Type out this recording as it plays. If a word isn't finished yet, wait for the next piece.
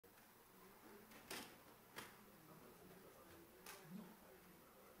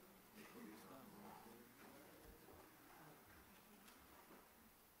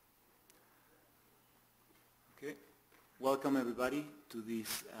welcome everybody to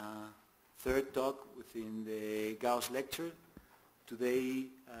this third talk within the Gaos lecture. Today,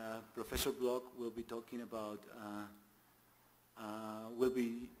 Professor Bloch will be talking about,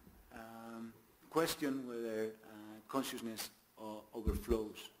 question whether consciousness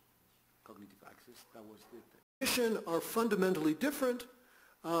overflows cognitive access. That was the are fundamentally different,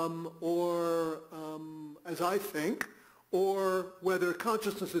 as I think, or whether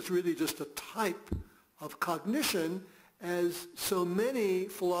consciousness is really just a type of cognition, as so many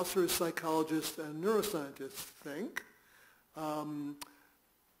philosophers, psychologists, and neuroscientists think.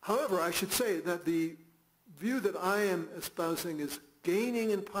 However, I should say that the view that I am espousing is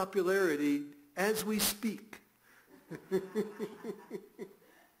gaining in popularity as we speak.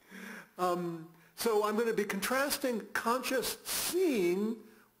 So I'm going to be contrasting conscious seeing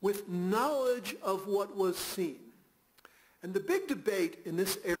with knowledge of what was seen. And the big debate in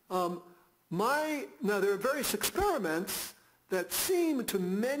this area, now there are various experiments that seem to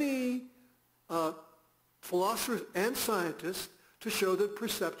many philosophers and scientists to show that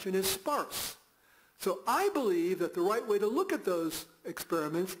perception is sparse. So I believe that the right way to look at those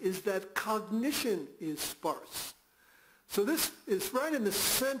experiments is that cognition is sparse. So this is right in the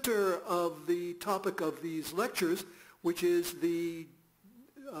center of the topic of these lectures, which is the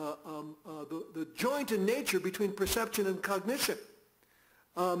joint in nature between perception and cognition.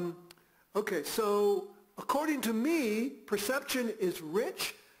 Okay, so according to me, perception is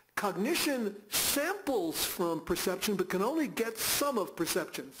rich. Cognition samples from perception but can only get some of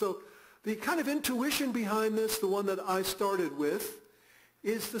perception. So the kind of intuition behind this, the one that I started with,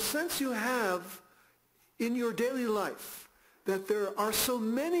 is the sense you have in your daily life that there are so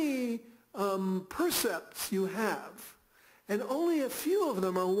many percepts you have, and only a few of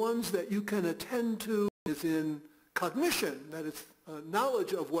them are ones that you can attend to is in cognition, that is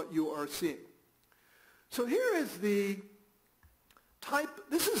knowledge of what you are seeing. So here is the type,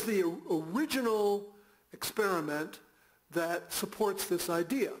 this is the original experiment that supports this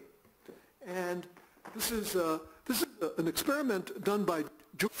idea. And this is an experiment done by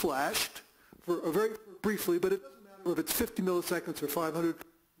José, flashed for very briefly, but it doesn't matter if it's 50 milliseconds or 500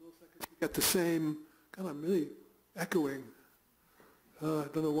 milliseconds, you get the same, God, I'm really echoing. I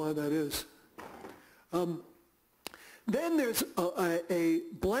don't know why that is. Then there's a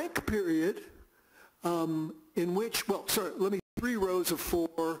blank period in which, well, sorry, let me, 3 rows of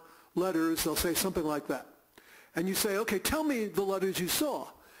 4 letters, they'll say something like that. And you say, okay, tell me the letters you saw.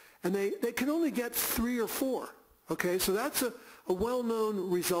 And they can only get 3 or 4. Okay, so that's a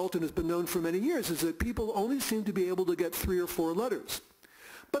well-known result and has been known for many years, is that people only seem to be able to get 3 or 4 letters.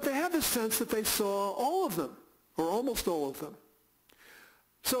 But they have the sense that they saw all of them, or almost all of them.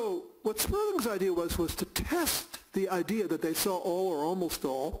 So what Sperling's idea was to test the idea that they saw all or almost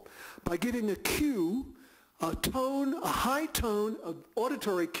all by giving a cue, a tone, a high tone, an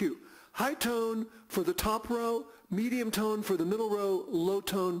auditory cue. High tone for the top row, medium tone for the middle row, low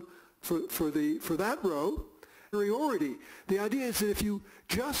tone for that row. Superiority. The idea is that if you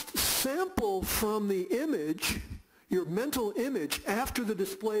just sample from the image, your mental image, after the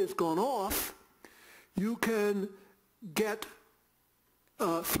display has gone off, you can get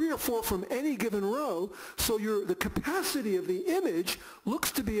 3 or 4 from any given row, so the capacity of the image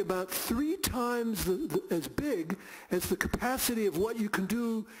looks to be about 3 times as big as the capacity of what you can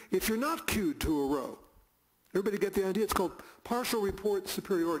do if you're not cued to a row. Everybody get the idea? It's called partial report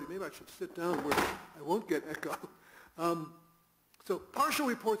superiority. Maybe I should sit down where I won't get echo. So partial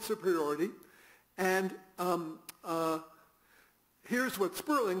report superiority, and here's what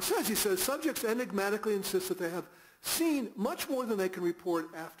Sperling says. He says, subjects enigmatically insist that they have seen much more than they can report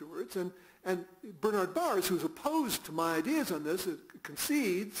afterwards. And Bernard Bars, who's opposed to my ideas on this,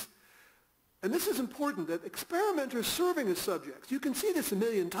 concedes, and this is important, that experimenters serving as subjects, you can see this a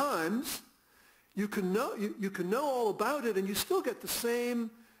million times, you can know all about it, and you still get the same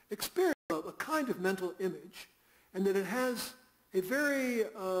experience of a kind of mental image, and that it has a very,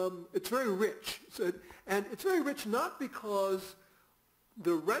 it's very rich. And it's very rich not because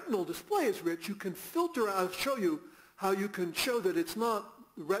the retinal display is rich. You can filter out, I'll show you how you can show that it's not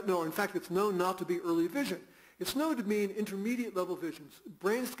retinal, or in fact it's known not to be early vision. It's known to mean intermediate level visions.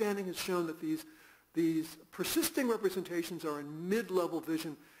 Brain scanning has shown that these persisting representations are in mid-level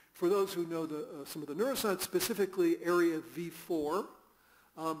vision. For those who know some of the neuroscience, specifically area V4,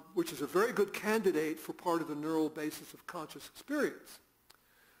 which is a very good candidate for part of the neural basis of conscious experience.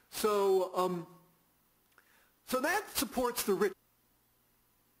 So, so that supports the rich.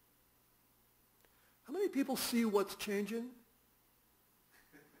 How many people see what's changing?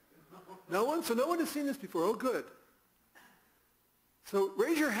 No one? So no one has seen this before. Oh, good. So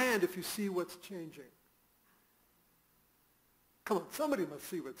raise your hand if you see what's changing. Come on, somebody must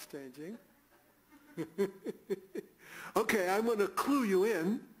see what's changing. Okay, I'm going to clue you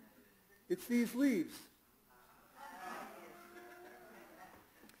in. It's these leaves.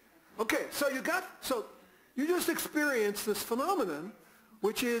 Okay, so you just experienced this phenomenon,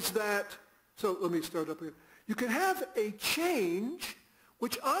 which is that, so let me start up here. You can have a change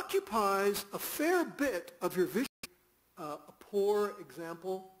which occupies a fair bit of your vision. A poor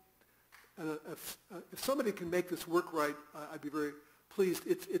example, and if somebody can make this work right, I'd be very pleased.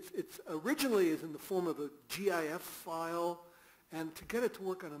 It's originally is in the form of a GIF file, and to get it to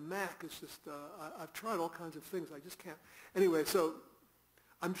work on a Mac is just, I've tried all kinds of things, I just can't. Anyway, so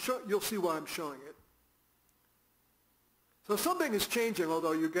I'm sure you'll see why I'm showing it. So something is changing,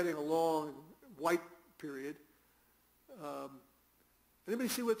 although you're getting a long white period. Anybody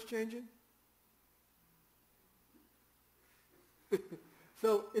see what's changing?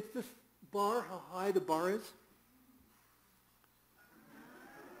 So it's this bar, how high the bar is.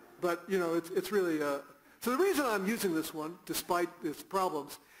 But, you know, it's really, so the reason I'm using this one, despite its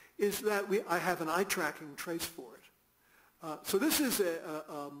problems, is that I have an eye tracking trace for it. So this is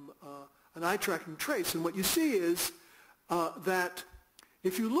an eye tracking trace, and what you see is that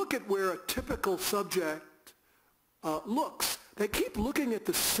if you look at where a typical subject looks, they keep looking at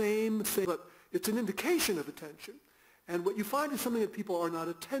the same thing, but it's an indication of attention. And what you find is something that people are not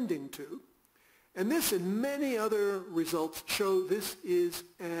attending to. And this and many other results show this is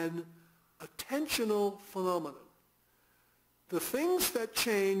an attentional phenomenon. The things that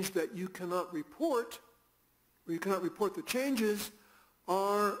change that you cannot report, or you cannot report the changes,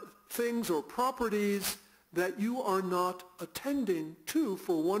 are things or properties that you are not attending to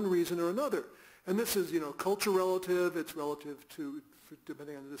for one reason or another. And this is, you know, culture relative, it's relative to,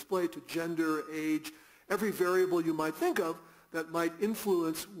 depending on the display, to gender, age, every variable you might think of that might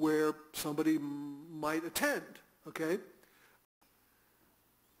influence where somebody might attend, okay?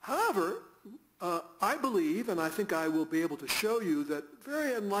 However, I believe, and I think I will be able to show you, that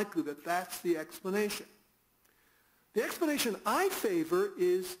very unlikely that that's the explanation. The explanation I favor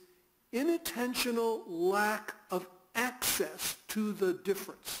is inattentional lack of access to the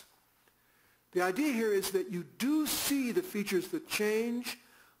difference. The idea here is that you do see the features that change,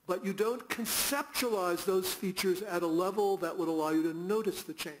 but you don't conceptualize those features at a level that would allow you to notice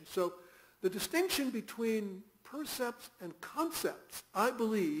the change. So the distinction between percepts and concepts, I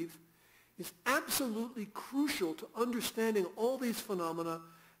believe, is absolutely crucial to understanding all these phenomena.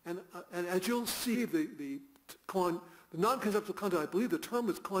 And as you'll see, the non-conceptual content, I believe the term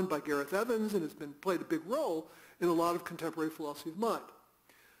was coined by Gareth Evans and has played a big role in a lot of contemporary philosophy of mind.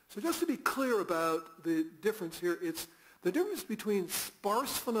 So just to be clear about the difference here, it's the difference between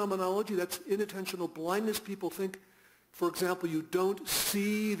sparse phenomenology, that's inattentional blindness. People think, for example, you don't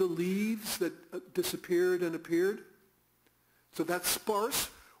see the leaves that disappeared and appeared. So that's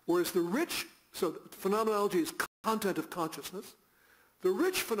sparse. Whereas the rich, so phenomenology is content of consciousness. The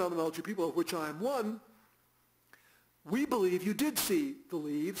rich phenomenology, people of which I am one, we believe you did see the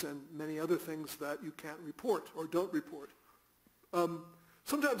leaves and many other things that you can't report or don't report.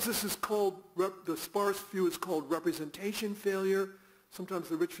 Sometimes this is called, the sparse view is called representation failure. Sometimes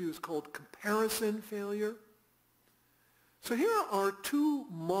the rich view is called comparison failure. So here are two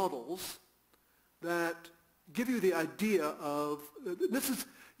models that give you the idea of,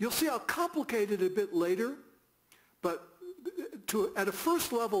 you'll see I'll complicate it a bit later, but at a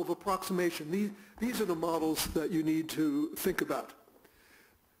first level of approximation, these are the models that you need to think about.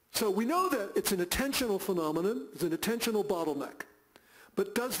 So we know that it's an attentional phenomenon, it's an attentional bottleneck.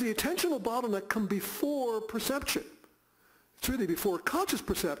 But does the attentional bottleneck come before perception? It's really before conscious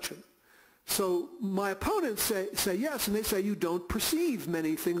perception. So my opponents say yes, and they say you don't perceive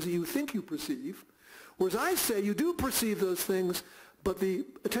many things that you think you perceive. Whereas I say you do perceive those things, but the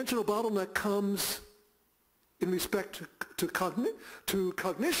attentional bottleneck comes in respect to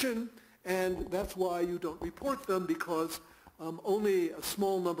cognition, and that's why you don't report them, because only a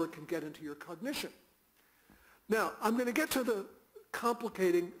small number can get into your cognition. Now, I'm going to get to the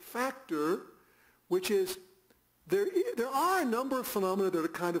complicating factor, which is there are a number of phenomena that are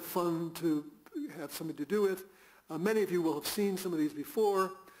kind of fun to have something to do with. Many of you will have seen some of these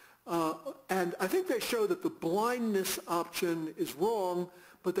before. And I think they show that the blindness option is wrong,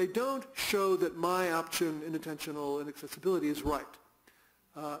 but they don't show that my option, inattentional inaccessibility, is right.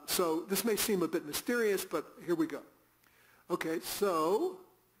 So this may seem a bit mysterious, but here we go. Okay, so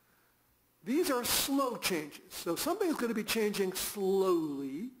these are slow changes. So something is going to be changing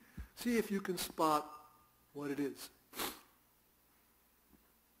slowly. See if you can spot what it is.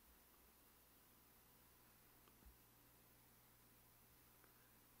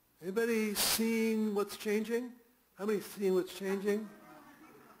 Anybody seeing what's changing? How many seeing what's changing?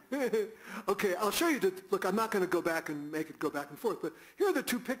 Okay, I'll show you. Look, I'm not going to go back and make it go back and forth, but here are the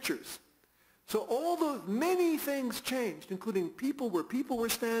two pictures. So all those, many things changed, including people, where people were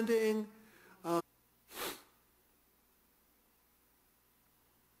standing.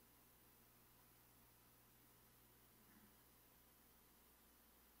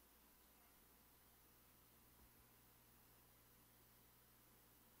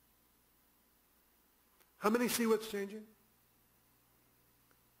 How many see what's changing?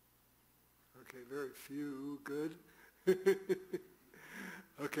 Okay, very few. Good.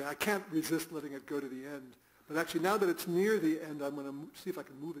 Okay, I can't resist letting it go to the end. But actually, now that it's near the end, I'm going to see if I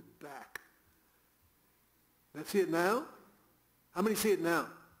can move it back. Can I see it now? How many see it now?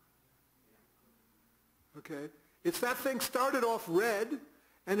 Okay. It's that thing started off red,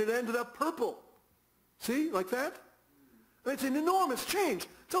 and it ended up purple. See, like that? It's an enormous change.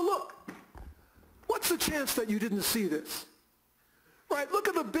 So look. What's the chance that you didn't see this? Right, look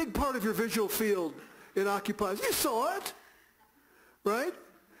at the big part of your visual field it occupies. You saw it, right?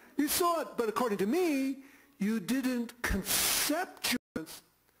 You saw it, but according to me, you didn't conceptualize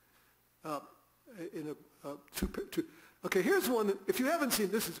okay, here's one that, if you haven't seen,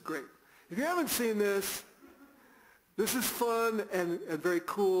 this is great. If you haven't seen this, this is fun and very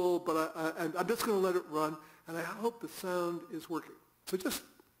cool, but I'm just going to let it run, and I hope the sound is working. So just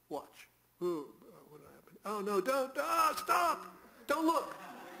watch. Ooh. Oh, no, don't, stop. Don't look.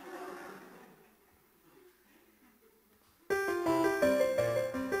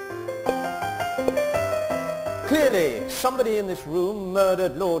 Clearly, somebody in this room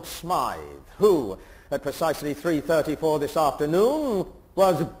murdered Lord Smythe, who, at precisely 3:34 this afternoon,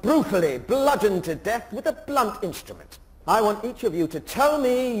 was brutally bludgeoned to death with a blunt instrument. I want each of you to tell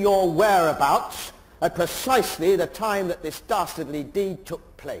me your whereabouts at precisely the time that this dastardly deed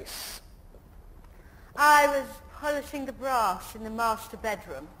took place. I was polishing the brass in the master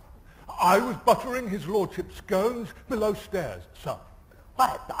bedroom. I was buttering his lordship's scones below stairs, sir.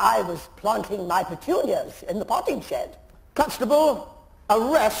 Why, I was planting my petunias in the potting shed. Constable,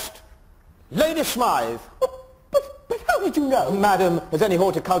 arrest Lady Smythe. But how did you know? Madam, as any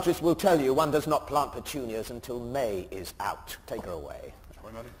horticulturist will tell you, one does not plant petunias until May is out. Take her away.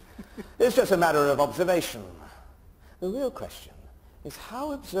 Sorry, madam. It's just a matter of observation. The real question is,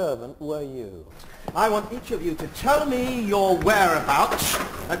 how observant were you? I want each of you to tell me your whereabouts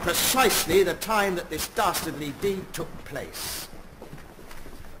at precisely the time that this dastardly deed took place.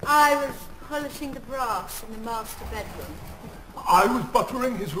 I was polishing the brass in the master bedroom. I was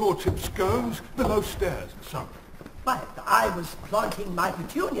buttering his lordship's scones below stairs, sir. Why, I was planting my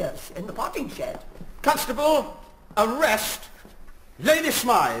petunias in the potting shed. Constable, arrest Lady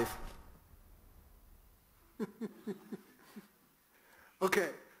Smythe. Okay,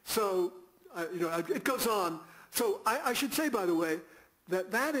 so, it goes on. So I should say, by the way,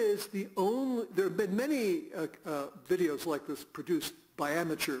 that is the only, there have been many videos like this produced by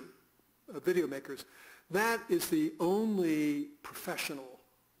amateur video makers. That is the only professional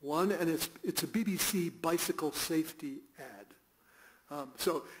one, and it's a BBC bicycle safety ad.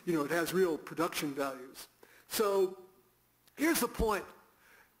 So, it has real production values. So here's the point.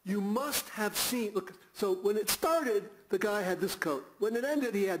 You must have seen, look, so when it started, the guy had this coat. When it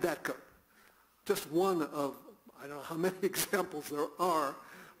ended, he had that coat. Just one of, I don't know how many examples there are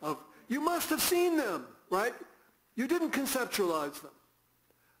of, you must have seen them, right? You didn't conceptualize them.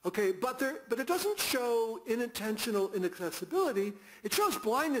 Okay, but it doesn't show unintentional inaccessibility. It shows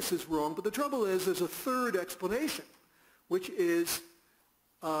blindness is wrong, but the trouble is there's a third explanation, which is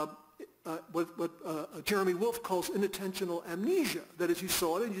what Jeremy Wolfe calls unintentional amnesia. That is, you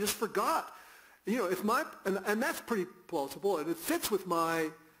saw it and you just forgot. And that's pretty plausible, and it fits with my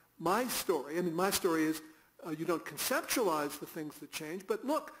story. I mean, my story is you don't conceptualize the things that change, but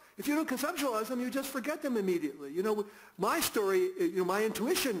look, if you don't conceptualize them, you just forget them immediately. My story, my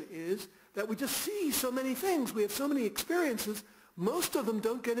intuition is that we just see so many things. We have so many experiences. Most of them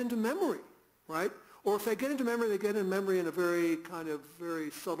don't get into memory, right? Or if they get into memory, they get into memory in a very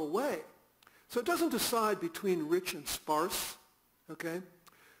very subtle way. So it doesn't decide between rich and sparse, okay?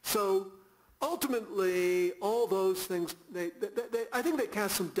 So ultimately, all those things, I think they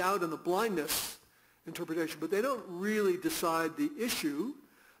cast some doubt on the blindness interpretation, but they don't really decide the issue.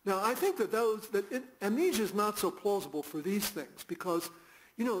 Now, I think that amnesia is not so plausible for these things because,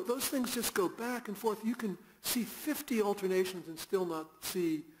 those things just go back and forth. You can see 50 alternations and still not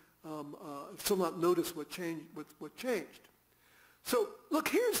notice what changed. So, look,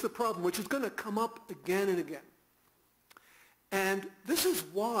 here's the problem, which is going to come up again and again. And this is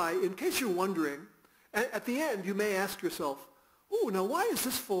why, in case you're wondering, at the end you may ask yourself, now why is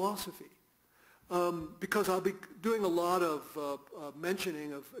this philosophy? because I'll be doing a lot of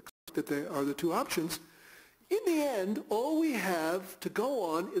mentioning of that they are the two options. In the end, all we have to go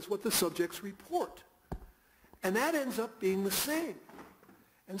on is what the subjects report. And that ends up being the same.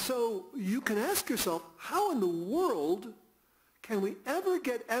 And so you can ask yourself, how in the world can we ever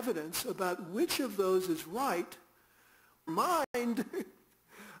get evidence about which of those is right? Mind,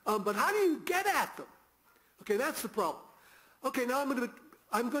 but how do you get at them? Okay, that's the problem. Okay, now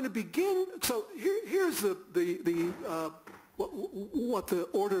I'm going to begin. So here's what the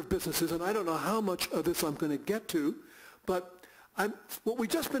order of business is, and I don't know how much of this I'm going to get to, but what we've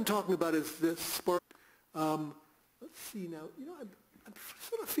just been talking about is this spark. Let's see now. You know, I'm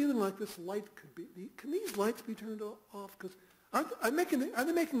sort of feeling like this light could be. Can these lights be turned off? Because are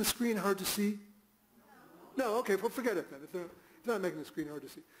they making the screen hard to see? No. Okay. Well, forget it then. If they're not making the screen hard to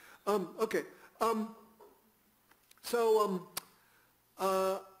see. Okay. So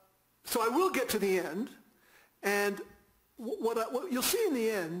I will get to the end, and what you'll see in the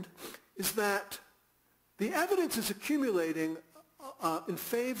end is that the evidence is accumulating in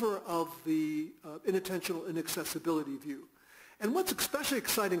favor of the inattentional inaccessibility view. And what's especially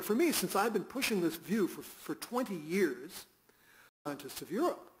exciting for me, since I've been pushing this view for 20 years, scientists of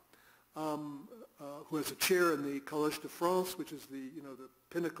Europe, who has a chair in the Collège de France, which is the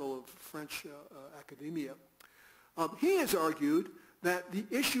pinnacle of French academia, he has argued that the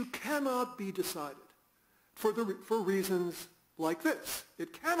issue cannot be decided for reasons like this.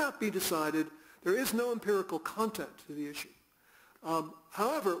 It cannot be decided. There is no empirical content to the issue.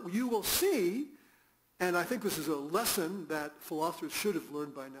 However, you will see, and I think this is a lesson that philosophers should have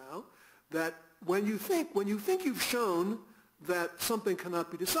learned by now, that when you think you've shown that something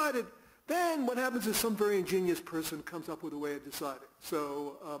cannot be decided, then what happens is some very ingenious person comes up with a way of deciding.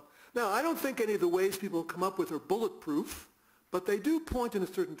 So now, I don't think any of the ways people come up with are bulletproof, but they do point in a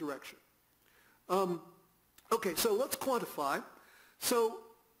certain direction. Okay, so let's quantify. So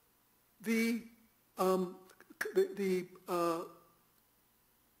a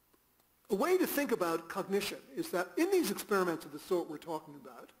way to think about cognition is that in these experiments of the sort we're talking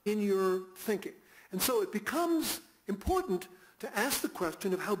about, in your thinking. And so it becomes important to ask the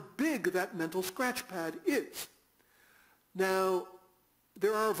question of how big that mental scratch pad is. Now,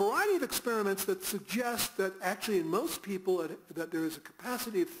 there are a variety of experiments that suggest that actually in most people that there is a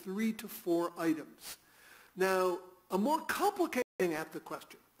capacity of 3 to 4 items. Now, a more complicating at the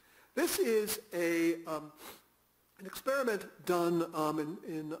question. This is an experiment done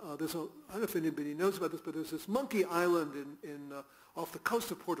there's I don't know if anybody knows about this, but there's this monkey island off the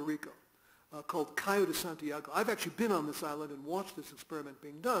coast of Puerto Rico called Cayo de Santiago. I've actually been on this island and watched this experiment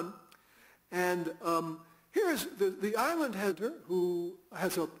being done. And here's the island header who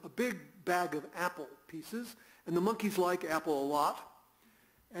has a big bag of apple pieces, and the monkeys like apple a lot.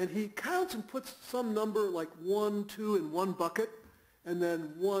 And he counts and puts some number like 1, 2 in one bucket, and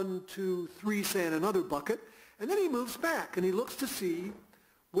then 1, 2, 3, say, in another bucket. And then he moves back, and he looks to see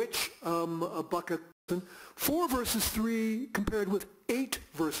which bucket, 4 versus 3 compared with 8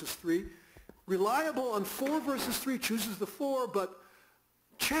 versus 3. Reliable on 4 versus 3 chooses the 4, but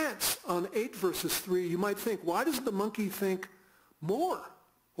chance on 8 versus 3, you might think, why doesn't the monkey think more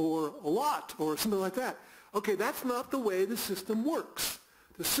or a lot or something like that? Okay, that's not the way the system works.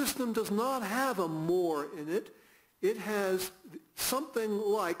 The system does not have a more in it. It has something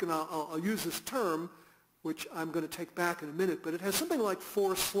like, and I'll use this term, which I'm going to take back in a minute, but it has something like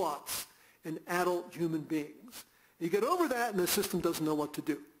 4 slots in adult human beings. You get over that and the system doesn't know what to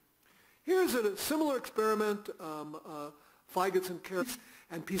do. Here's a similar experiment, faggots and carrots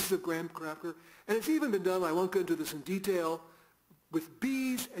and pieces of graham cracker, and it's even been done, I won't go into this in detail, with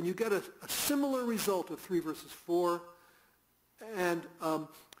bees, and you get a similar result of 3 versus 4. And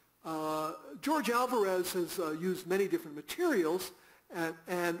George Alvarez has used many different materials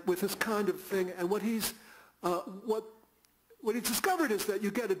and with this kind of thing, and what he's discovered is that you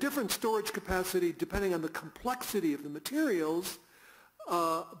get a different storage capacity depending on the complexity of the materials,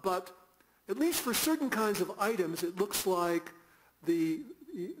 but at least for certain kinds of items, it looks like I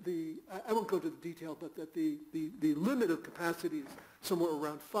won't go into the detail, but that the limit of capacity is somewhere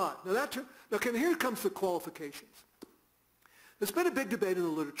around 5. Now here comes the qualifications. There's been a big debate in the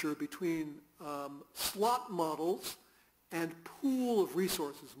literature between slot models and pool of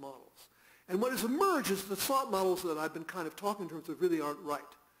resources models. And what has emerged is the slot models that I've been kind of talking in terms of really aren't right.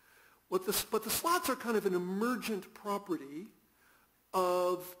 But the slots are kind of an emergent property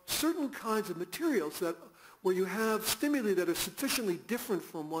of certain kinds of materials where you have stimuli that are sufficiently different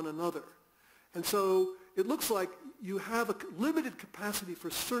from one another. And so it looks like you have a limited capacity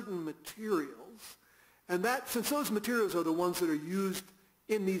for certain materials, and that, since those materials are the ones that are used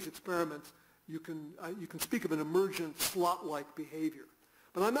in these experiments, you can speak of an emergent slot-like behavior.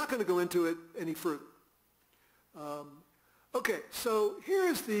 But I'm not going to go into it any further. Okay, so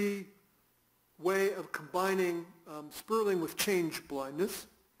here's the way of combining Sperling with change blindness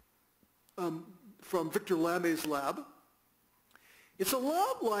from Victor Lamé's lab. It's a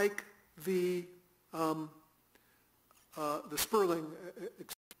lot like the Sperling.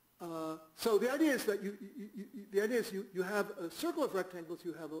 So the idea is that you have a circle of rectangles,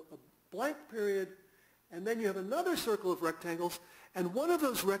 you have a blank period, and then you have another circle of rectangles, and one of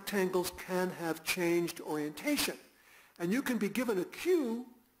those rectangles can have changed orientation. And you can be given a cue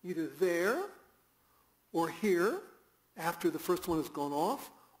either there or here after the first one has gone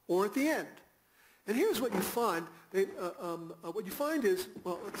off, or at the end. And here's what you find. What you find is,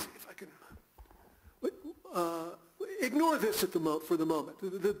 well, let's see if I can, ignore this for the moment.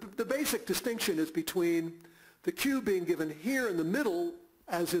 The basic distinction is between the cue being given here in the middle,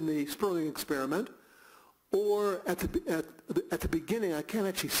 as in the Sperling experiment, or at the beginning. I can't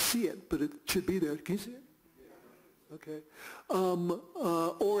actually see it, but it should be there. Can you see it? Okay.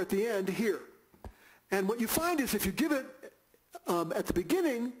 Or at the end here. And what you find is if you give it at the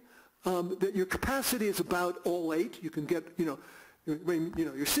beginning, that your capacity is about all 8. You can get, you're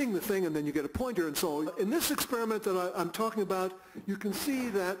seeing the thing and then you get a pointer and so on. In this experiment that I'm talking about, you can see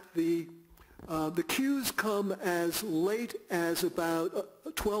that the cues come as late as about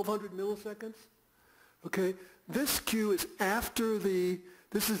 1200 milliseconds. Okay, this cue is after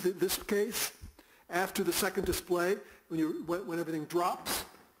this case, after the second display, when everything drops.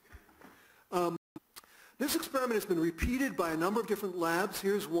 This experiment has been repeated by a number of different labs.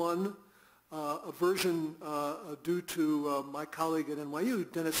 Here's one, a version due to my colleague at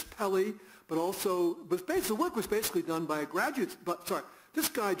NYU, Dennis Pelley, but also, the work was basically done by a graduate, this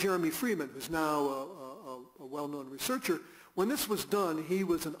guy, Jeremy Freeman, who's now a well-known researcher, when this was done, he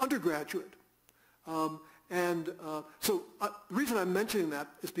was an undergraduate. So the reason I'm mentioning that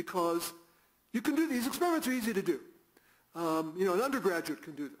is because you can do these experiments are easy to do. An undergraduate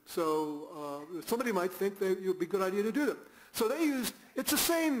can do them. So somebody might think that it would be a good idea to do them. So it's the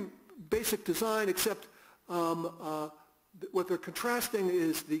same basic design, except what they're contrasting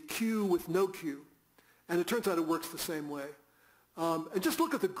is the cue with no cue. And it turns out it works the same way. And just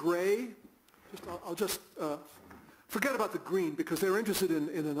look at the gray. I'll just forget about the green because they're interested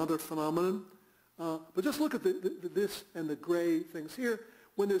in another phenomenon. But just look at this and the gray things here.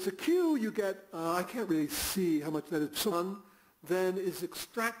 When there's a cue, you get, I can't really see how much that is, sun, then is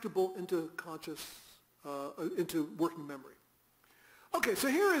extractable into into working memory. Okay, so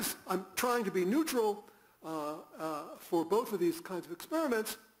I'm trying to be neutral for both of these kinds of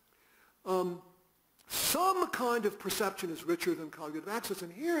experiments. Some kind of perception is richer than cognitive access,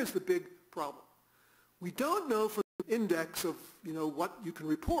 and here is the big problem. We don't know from the index of, what you can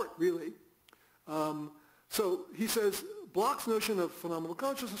report, really. So he says, Bloch's notion of phenomenal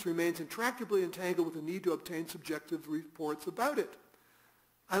consciousness remains intractably entangled with the need to obtain subjective reports about it.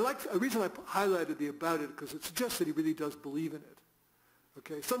 The reason I highlighted the about it, because it suggests that he really does believe in it.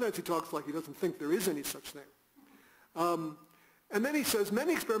 Okay, sometimes he talks like he doesn't think there is any such thing. And then he says,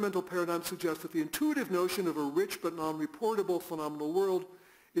 many experimental paradigms suggest that the intuitive notion of a rich but non-reportable phenomenal world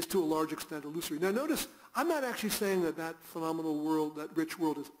is to a large extent illusory. Now notice, I'm not actually saying that phenomenal world, that rich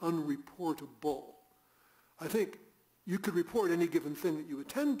world is unreportable. I think you could report any given thing that you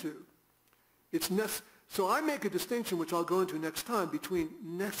attend to. So I make a distinction, which I'll go into next time, between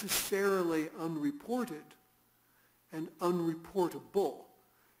necessarily unreported and unreportable.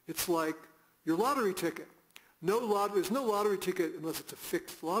 It's like your lottery ticket. There's no lottery ticket unless it's a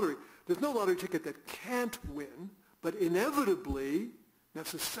fixed lottery. There's no lottery ticket that can't win, but inevitably,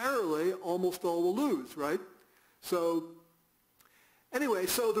 necessarily, almost all will lose, right? So anyway,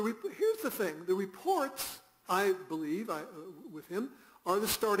 here's the thing. The reports, I believe, with him, are the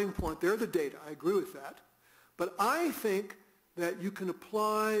starting point. They're the data. I agree with that. But I think that you can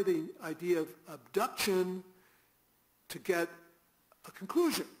apply the idea of abduction to get a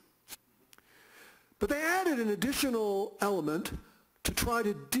conclusion. But they added an additional element to try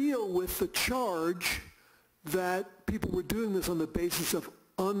to deal with the charge that people were doing this on the basis of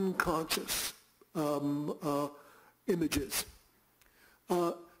unconscious images.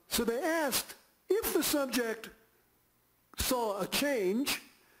 So they asked, if the subject saw a change,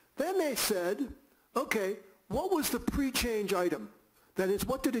 then they said, okay, what was the pre-change item? That is,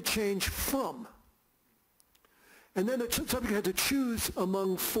 what did it change from? And then the subject had to choose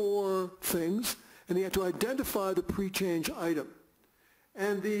among 4 things, and he had to identify the pre-change item.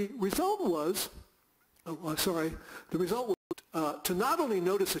 And the result was, to not only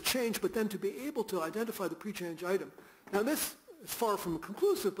notice a change, but then to be able to identify the pre-change item. Now this it's far from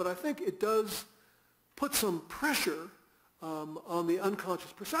conclusive, but I think it does put some pressure on the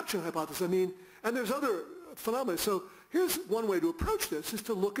unconscious perception hypothesis. I mean, and there's other phenomena. So here's one way to approach this, is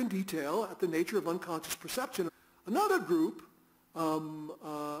to look in detail at the nature of unconscious perception. Another group,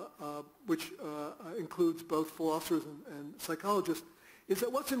 which includes both philosophers and psychologists, is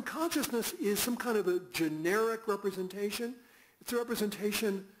that what's in consciousness is some kind of a generic representation. It's a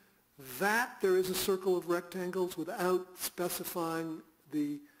representation that there is a circle of rectangles without specifying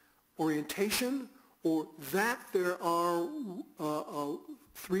the orientation, or that there are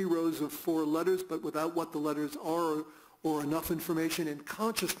 3 rows of 4 letters, but without what the letters are, or enough information in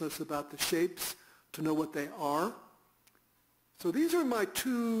consciousness about the shapes to know what they are. So these are my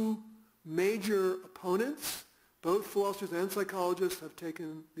 2 major opponents. Both philosophers and psychologists have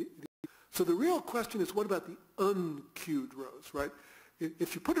taken so the real question is, what about the uncued rows, right?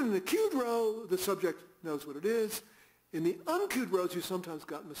 If you put it in a cued row, the subject knows what it is. In the uncued rows, you sometimes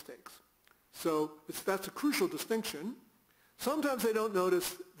got mistakes. So that's a crucial distinction. Sometimes they don't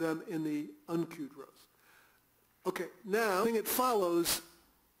notice them in the uncued rows. Okay, now, it follows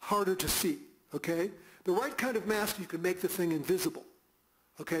harder to see, okay? The right kind of mask, you can make the thing invisible.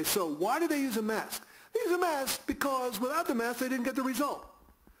 Okay, so why do they use a mask? They use a mask because without the mask, they didn't get the result.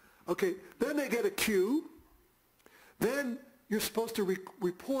 Okay, then they get a cue. Then you're supposed to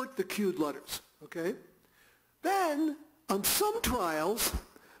report the cued letters, okay? Then, on some trials,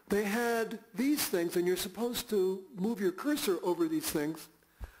 they had these things, and you're supposed to move your cursor over these things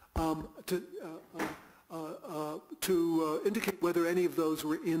to indicate whether any of those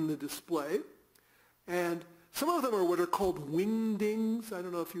were in the display. And some of them are what are called wingdings. I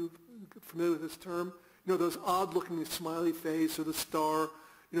don't know if you're familiar with this term. You know, those odd-looking smiley face or the star.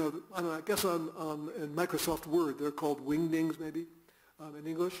 You know, I don't know, I guess in Microsoft Word they're called wingdings maybe in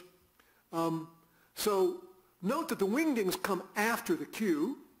English. So note that the wingdings come after the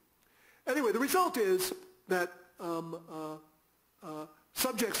cue. Anyway, the result is that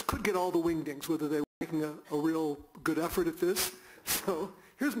subjects could get all the wingdings, whether they were making a real good effort at this. So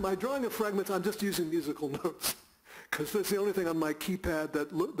here's my drawing of fragments. I'm just using musical notes because that's the only thing on my keypad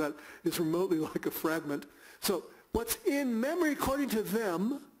that is remotely like a fragment. So what's in memory, according to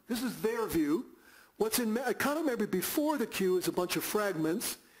them, this is their view. What's in a kind of memory before the cue is a bunch of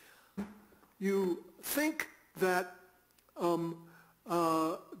fragments. You think that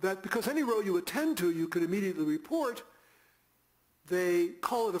that because any row you attend to, you could immediately report. They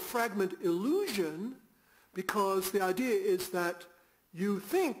call it a fragment illusion because the idea is that you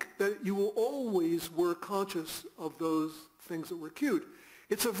think that you will always were conscious of those things that were cued.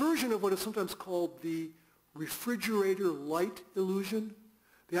 It's a version of what is sometimes called the refrigerator light illusion.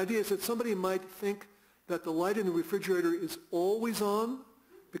 The idea is that somebody might think that the light in the refrigerator is always on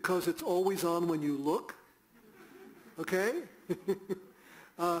because it's always on when you look. Okay?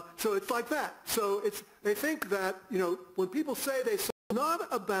 So it's like that. So they think that, you know, when people say not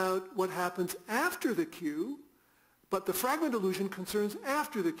about what happens after the cue, but the fragment illusion concerns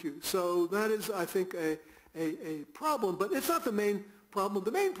after the cue. So that is, I think, a problem, but it's not the main problem.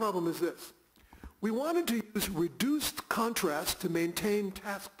 The main problem is this. We wanted to use reduced contrast to maintain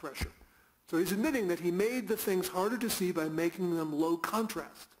task pressure. So he's admitting that he made the things harder to see by making them low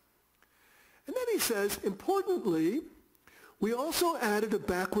contrast. And then he says, importantly, we also added a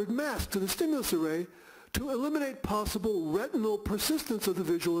backward mask to the stimulus array to eliminate possible retinal persistence of the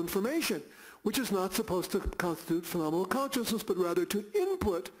visual information, which is not supposed to constitute phenomenal consciousness, but rather to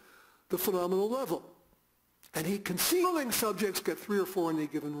input the phenomenal level. And he concealing subjects get 3 or 4 in a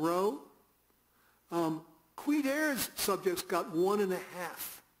given row. Quid-Air's subjects got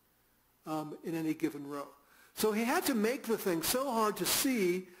 1.5 in any given row. So he had to make the thing so hard to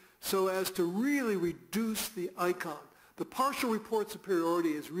see so as to really reduce the icon. The partial report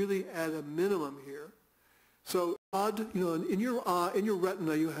superiority is really at a minimum here. So in your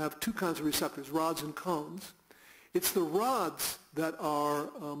retina you have 2 kinds of receptors, rods and cones. It's the rods that are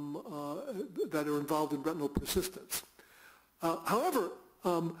involved in retinal persistence. However,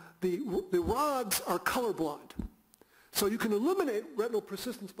 the rods are colorblind. So you can eliminate retinal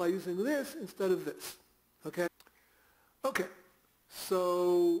persistence by using this instead of this. Okay? Okay.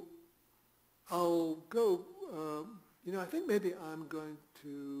 So I'll go, I think maybe I'm going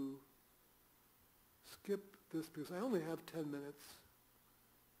to skip this because I only have 10 minutes.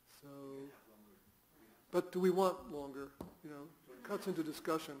 So, but do we want longer? Cuts into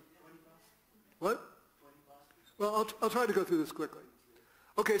discussion. What? Well, I'll try to go through this quickly.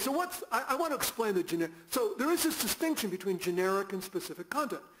 Okay, so I want to explain the generic. So there is this distinction between generic and specific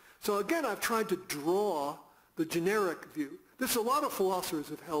content. So again, I've tried to draw the generic view. A lot of philosophers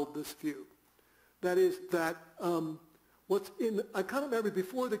have held this view. That is that iconometry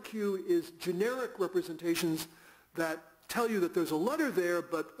before the Q is generic representations that tell you that there's a letter there,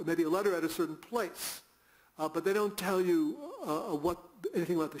 but maybe a letter at a certain place. But they don't tell you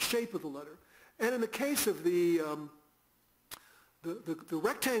anything about the shape of the letter. And in the case of the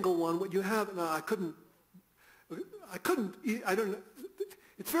rectangle one, what you have,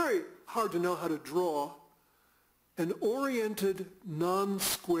 it's very hard to know how to draw an oriented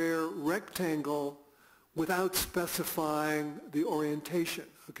non-square rectangle without specifying the orientation,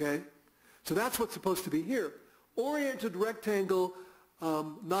 okay? So that's what's supposed to be here. Oriented rectangle,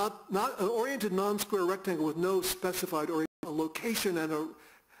 not an oriented non-square rectangle with no specified location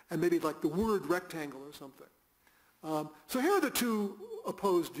and maybe like the word rectangle or something. So here are the two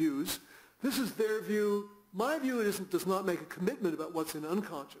opposed views. This is their view. My view does not make a commitment about what's in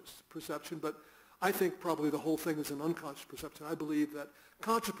unconscious perception, but I think probably the whole thing is an unconscious perception. I believe that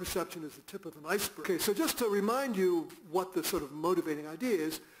conscious perception is the tip of an iceberg. Okay, so just to remind you what the sort of motivating idea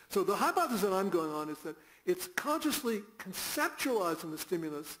is, so the hypothesis that I'm going on is that it's consciously conceptualizing the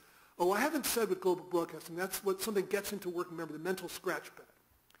stimulus. Oh, I haven't said with global broadcasting, that's what something gets into work, remember, the mental scratch pad.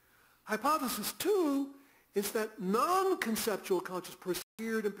 Hypothesis 2 is that non-conceptual conscious perception,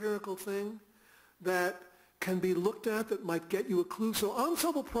 weird empirical thing that can be looked at that might get you a clue. So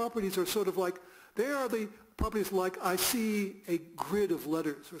ensemble properties are sort of like, they are the properties like I see a grid of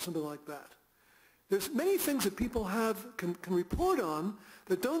letters or something like that. There's many things that people can report on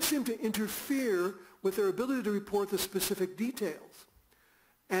that don't seem to interfere with their ability to report the specific details.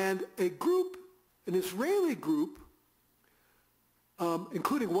 And a group, an Israeli group,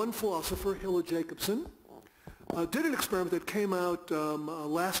 including one philosopher, Hilla Jacobson, did an experiment that came out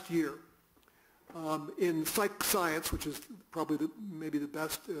last year in Psych Science, which is probably maybe the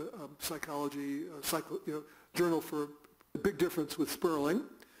best psychology journal for a big difference with Sperling.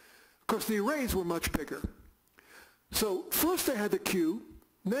 Of course, the arrays were much bigger. So first they had the Q,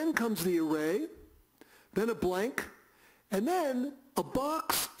 then comes the array, then a blank, and then a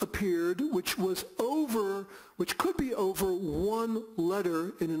box appeared which could be over one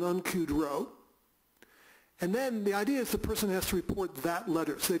letter in an unqueued row. And then the idea is the person has to report that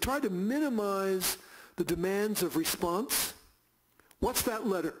letter. So they tried to minimize the demands of response. What's that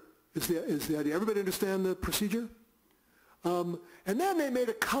letter is the idea. Everybody understand the procedure? And then they made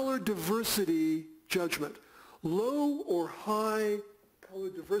a color diversity judgment. Low or high color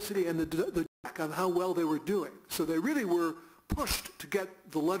diversity and the check on how well they were doing. So they really were pushed to get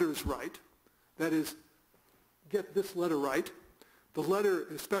the letters right. That is, get this letter right. The letter,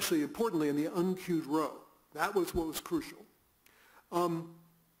 especially importantly, in the unqueued row. That was what was crucial. And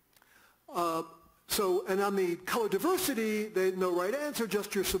on the color diversity, they had no right answer,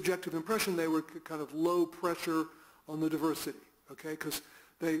 just your subjective impression. They were kind of low pressure on the diversity, okay? Because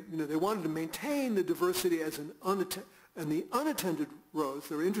they wanted to maintain the diversity as and the unattended rows.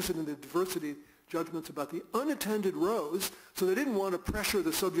 They were interested in the diversity judgments about the unattended rows, so they didn't want to pressure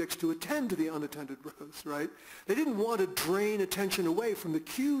the subjects to attend to the unattended rows, right? They didn't want to drain attention away from the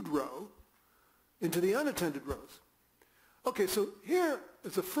queued row into the unattended rows. Okay, so here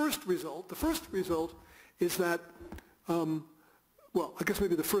is the first result. The first result is that, well, I guess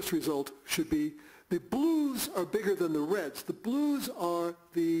maybe the first result should be the blues are bigger than the reds. The blues are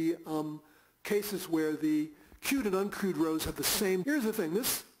the cases where the queued and unqueued rows have the same. Here's the thing,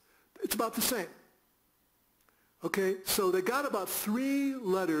 it's about the same. Okay, so they got about 3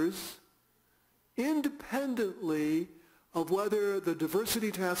 letters independently of whether the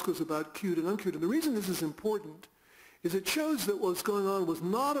diversity task was about queued and unqueued. And the reason this is important is it shows that what's going on was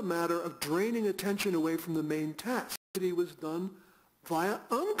not a matter of draining attention away from the main task. It was done via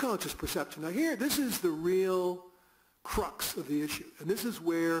unconscious perception. Now here, this is the real crux of the issue. And this is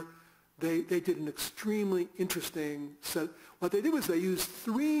where they did an extremely interesting set. What they did was they used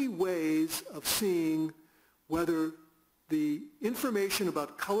 3 ways of seeing whether the information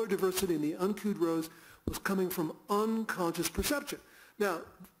about color diversity in the unqueued rows was coming from unconscious perception. Now,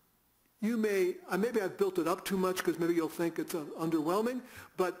 maybe I've built it up too much because maybe you'll think it's underwhelming,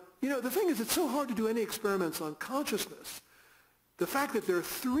 but the thing is it's so hard to do any experiments on consciousness. The fact that there are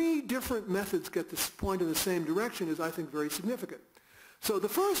 3 different methods get this point in the same direction is, I think, very significant. So the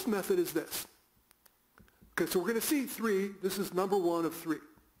first method is this. Okay, so we're going to see 3. This is number 1 of 3.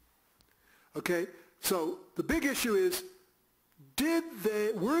 Okay, so the big issue is,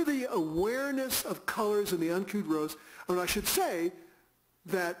 were the awareness of colors in the unqueued rows, and I should say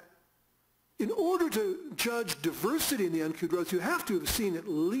that in order to judge diversity in the unqueued rows, you have to have seen at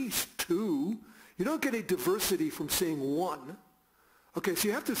least 2. You don't get a diversity from seeing 1. Okay, so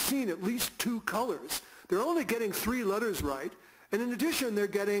you have to have seen at least 2 colors. They're only getting 3 letters right, and in addition, they're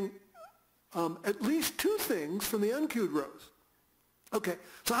getting at least two things from the uncued rows. Okay,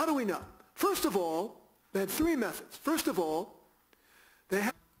 so how do we know? First of all, they had three methods. First of all, they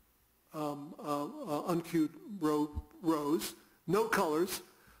had uncued rows, no colors,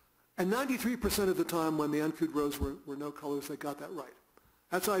 and 93% of the time when the uncued rows were no colors, they got that right.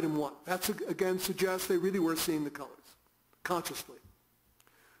 That's item one. That, again, suggests they really were seeing the colors consciously.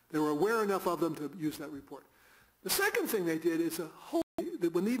 They were aware enough of them to use that report. The second thing they did is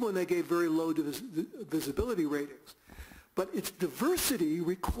even when they gave very low visibility ratings, but its diversity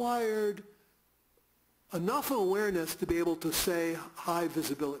required enough awareness to be able to say high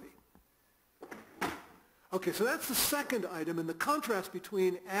visibility. Okay, so that's the second item, and the contrast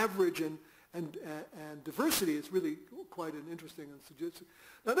between average and diversity is really quite an interesting and suggestive.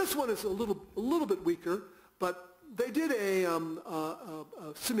 Now this one is a little bit weaker, but they did a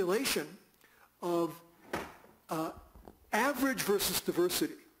simulation of average versus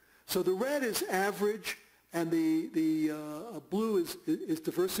diversity. So the red is average, and the blue is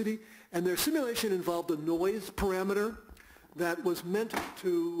diversity, and their simulation involved a noise parameter that was meant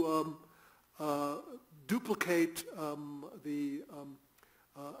to duplicate the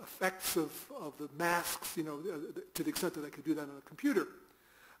effects of the masks, to the extent that they could do that on a computer.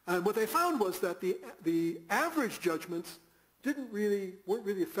 And what they found was that the average judgments weren't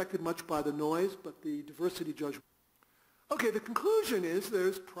really affected much by the noise, but the diversity judgment. Okay, the conclusion is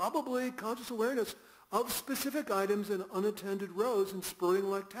there's probably conscious awareness of specific items in unattended rows in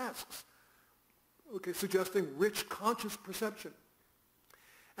spurring-like tasks. Okay, suggesting rich conscious perception.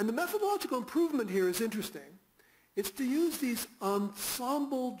 And the methodological improvement here is interesting. It's to use these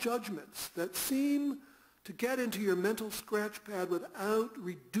ensemble judgments that seem to get into your mental scratch pad without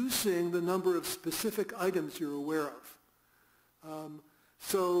reducing the number of specific items you're aware of.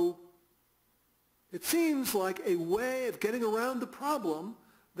 So it seems like a way of getting around the problem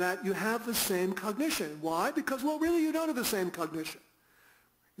that you have the same cognition. Why? Because, well, really you don't have the same cognition.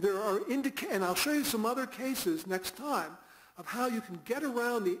 There are and I'll show you some other cases next time of how you can get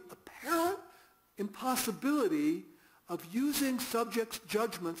around the apparent impossibility of using subjects'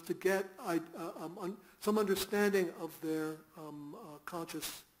 judgments to get some understanding of their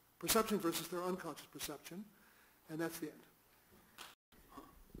conscious perception versus their unconscious perception. And that's the end.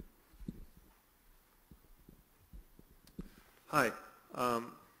 Hi.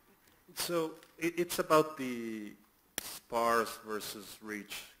 So it's about the sparse versus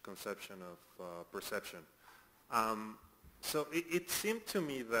rich conception of perception. So it seemed to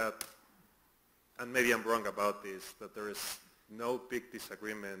me that, and maybe I'm wrong about this, that there is no big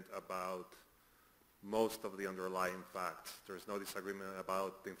disagreement about most of the underlying facts. There's no disagreement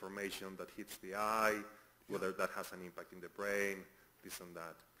about the information that hits the eye, whether that has an impact in the brain, this and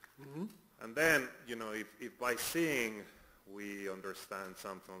that. Mm-hmm. And then, if by seeing we understand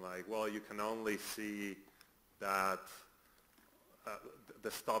something like, well, you can only see that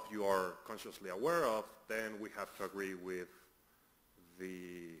the stuff you are consciously aware of, then we have to agree with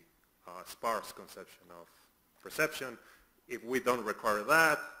the sparse conception of perception. If we don't require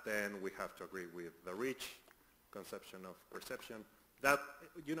that, then we have to agree with the rich conception of perception. That,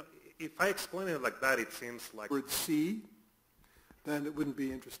 if I explain it like that, it seems like... Word C, then it wouldn't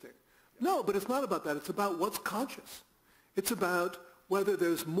be interesting. No, but it's not about that. It's about what's conscious. It's about whether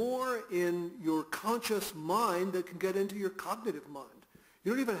there's more in your conscious mind that can get into your cognitive mind.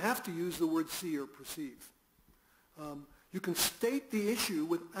 You don't even have to use the word see or perceive. You can state the issue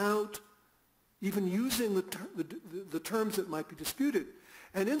without even using the terms that might be disputed.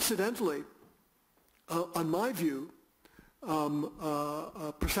 And incidentally, on my view,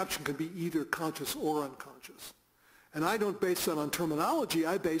 perception can be either conscious or unconscious. And I don't base that on terminology.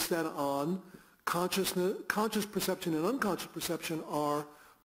 I base that on conscious perception and unconscious perception are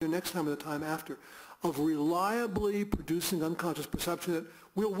the next time and the time after, of reliably producing unconscious perception that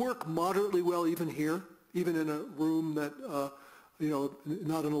will work moderately well even here, even in a room that,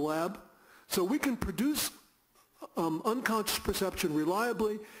 not in a lab. So we can produce unconscious perception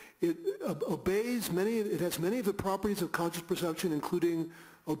reliably. It it has many of the properties of conscious perception, including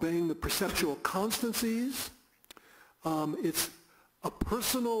obeying the perceptual constancies. It's a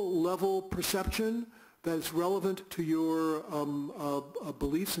personal level perception that is relevant to your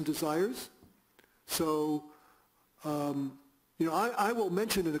beliefs and desires. So, I will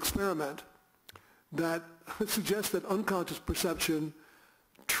mention an experiment that suggests that unconscious perception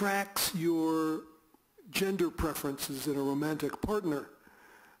tracks your gender preferences in a romantic partner.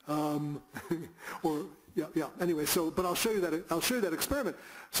 Anyway, but I'll show you that experiment.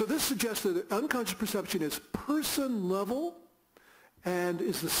 So this suggests that unconscious perception is person level and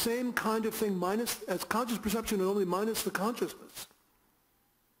is the same kind of thing as conscious perception and only minus the consciousness.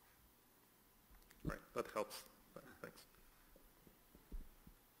 helps. Thanks.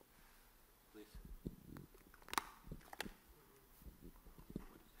 Please.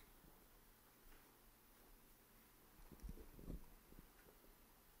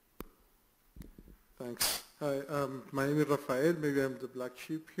 Thanks. Hi, my name is Rafael. Maybe I'm the black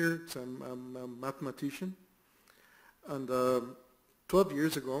sheep here. So I'm a mathematician. And 12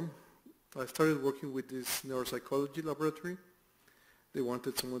 years ago, I started working with this neuropsychology laboratory. They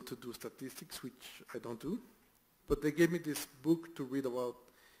wanted someone to do statistics, which I don't do. But they gave me this book to read about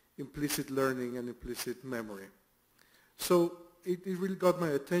implicit learning and implicit memory. So it really got my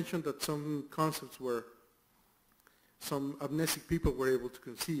attention that some concepts were, some amnesic people were able to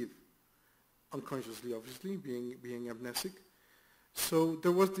conceive, unconsciously obviously, being amnesic. So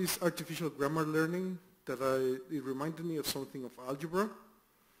there was this artificial grammar learning that it reminded me of something of algebra.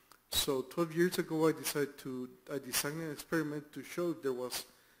 So 12 years ago I designed an experiment to show if there was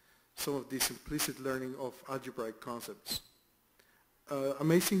some of this implicit learning of algebraic concepts.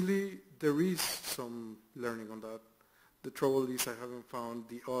 Amazingly, there is some learning on that. The trouble is I haven't found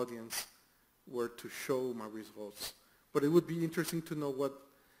the audience where to show my results. But it would be interesting to know what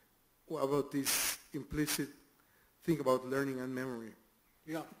about this implicit thing about learning and memory.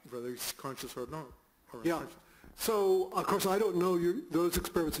 Yeah. Whether it's conscious or not. Or Yeah. unconscious. So, of course, I don't know those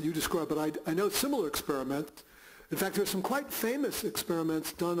experiments that you described, but I know similar experiments. In fact, there's some quite famous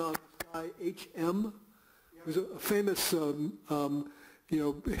experiments done on this guy H.M. He was a famous,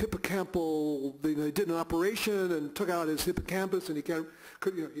 hippocampal. They did an operation and took out his hippocampus, and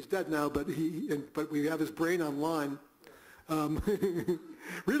he's dead now, but we have his brain online.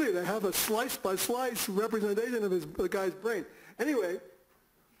 Really, they have a slice-by-slice representation of the guy's brain. Anyway,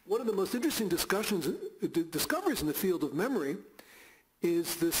 one of the most interesting discoveries in the field of memory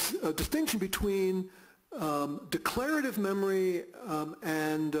is this distinction between declarative memory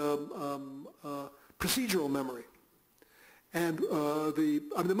and procedural memory. And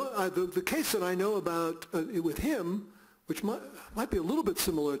the case that I know about with him, which might be a little bit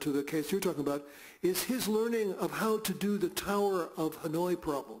similar to the case you're talking about, is his learning of how to do the Tower of Hanoi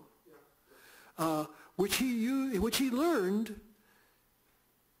problem, which he learned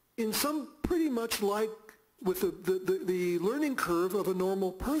in some pretty much like with the learning curve of a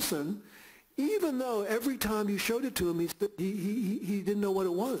normal person, even though every time you showed it to him, he didn't know what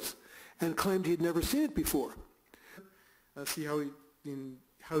it was and claimed he'd never seen it before. See how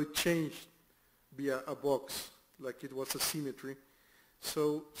it changed via a box, like it was a symmetry.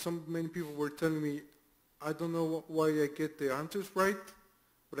 So many people were telling me, I don't know why I get the answers right,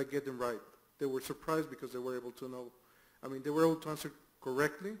 but I get them right. They were surprised because they were able to know. I mean, they were able to answer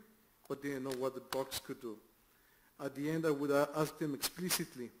correctly, but they didn't know what the box could do. At the end, I would ask them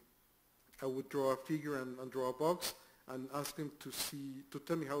explicitly. I would draw a figure and draw a box and ask them to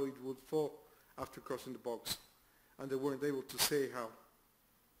tell me how it would fall after crossing the box. And they weren't able to say how.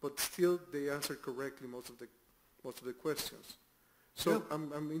 But still, they answered correctly most of the questions. So yeah.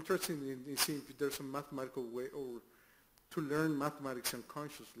 I'm interested in seeing if there's a mathematical way or to learn mathematics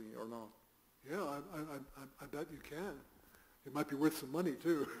unconsciously or not. Yeah, I bet you can. It might be worth some money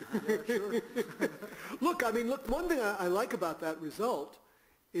too. Yeah, sure. Look, one thing I like about that result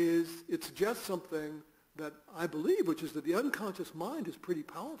is it suggests something that I believe, which is that the unconscious mind is pretty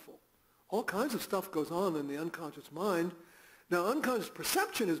powerful. All kinds of stuff goes on in the unconscious mind. Now, unconscious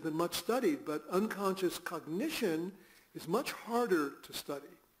perception has been much studied, but unconscious cognition is much harder to study.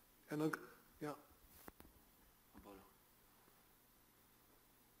 And yeah.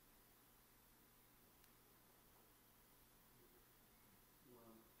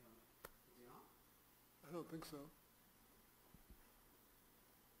 I don't think so.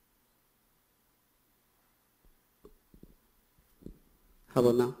 How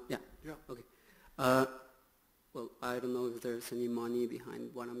about now? Yeah. Yeah. Okay. Well, I don't know if there's any money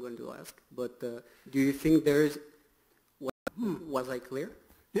behind what I'm going to ask, but do you think there's... Was I clear?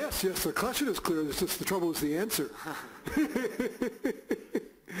 Yes, the question is clear. It's just the trouble is the answer.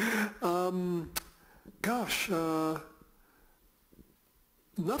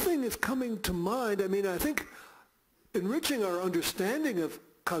 Nothing is coming to mind. I mean, I think enriching our understanding of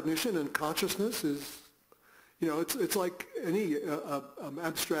cognition and consciousness is, it's like any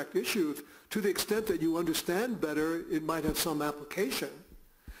abstract issue. To the extent that you understand better, it might have some application.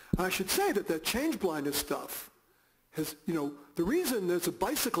 I should say that change blindness stuff has, the reason there's a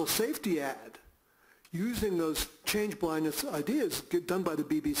bicycle safety ad using those change blindness ideas done by the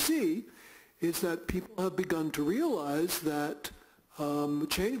BBC is that people have begun to realize that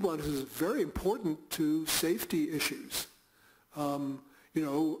change blindness is very important to safety issues. One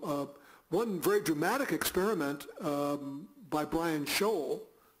very dramatic experiment by Brian Scholl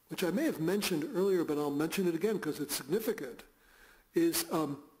which I may have mentioned earlier, but I'll mention it again because it's significant, is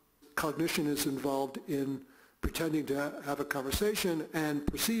cognition is involved in pretending to have a conversation and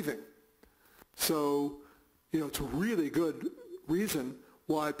perceiving. So, it's a really good reason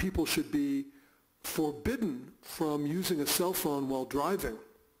why people should be forbidden from using a cell phone while driving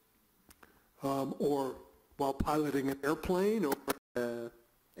or while piloting an airplane or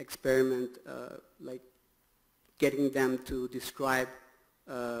experiment like getting them to describe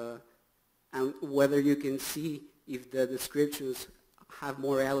and whether you can see if the descriptions have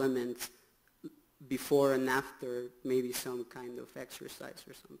more elements before and after maybe some kind of exercise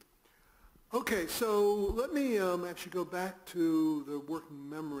or something. Okay, so let me actually go back to the working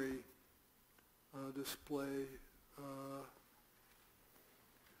memory display.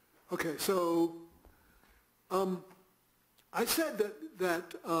 Okay, so I said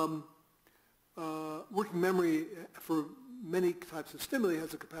that working memory for many types of stimuli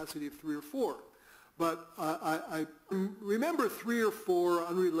has a capacity of 3 or 4. But I remember 3 or 4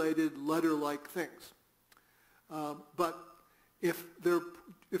 unrelated letter-like things. But if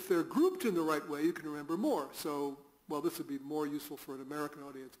they're grouped in the right way, you can remember more. So, well, this would be more useful for an American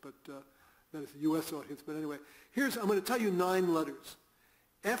audience, but than it's a U.S. audience. But anyway, I'm going to tell you 9 letters: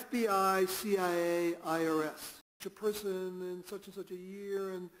 FBI, CIA, IRS. Such a person in such and such a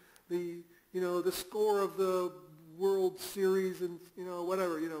year, and the score of the World Series, and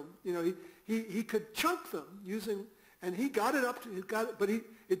whatever. He could chunk them using, and he got it up to but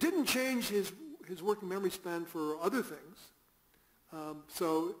it didn't change his working memory span for other things.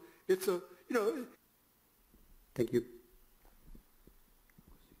 So it's Thank you.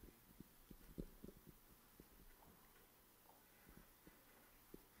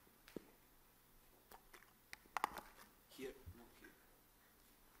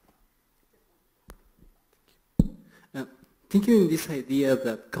 Thinking in this idea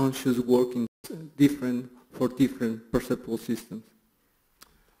that conscious working is different for different perceptual systems.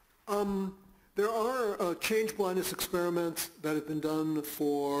 There are change blindness experiments that have been done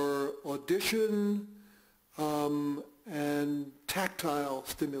for audition and tactile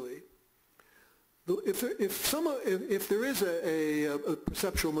stimuli. If there is a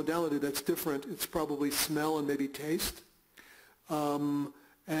perceptual modality that's different, it's probably smell and maybe taste. Some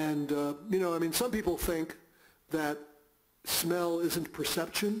people think that smell isn't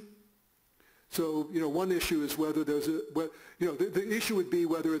perception. So, one issue is whether the issue would be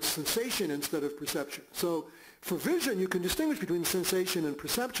whether it's sensation instead of perception. So for vision, you can distinguish between sensation and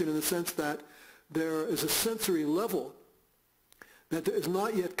perception in the sense that there is a sensory level that has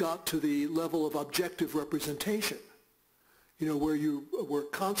not yet got to the level of objective representation, where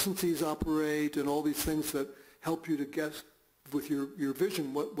constancies operate and all these things that help you to guess with your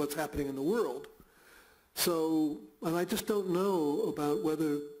vision what's happening in the world. So, and I just don't know about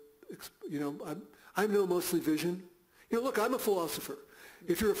whether, I know mostly vision. Look, I'm a philosopher.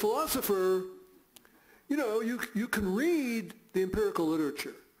 If you're a philosopher, you can read the empirical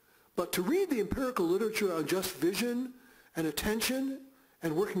literature. But to read the empirical literature on just vision and attention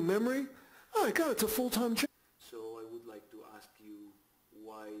and working memory, oh my God, it's a full-time job. So I would like to ask you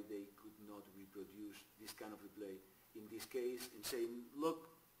why they could not reproduce this kind of replay in this case and saying, look,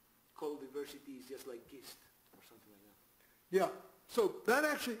 call diversity is just like GIST or something like that. Yeah, so that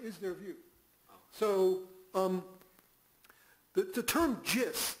actually is their view. So the term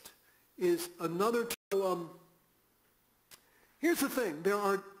gist is another term. Here's the thing.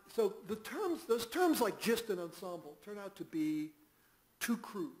 Those terms like gist and ensemble turn out to be too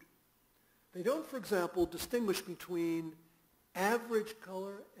crude. They don't, for example, distinguish between average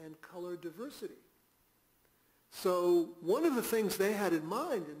color and color diversity. So one of the things they had in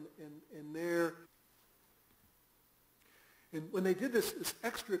mind when they did this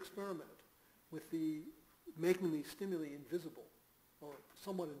extra experiment with making the stimuli invisible or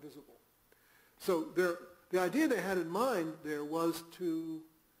somewhat invisible. So the idea they had in mind there was to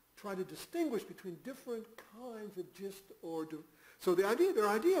try to distinguish between different kinds of gist so their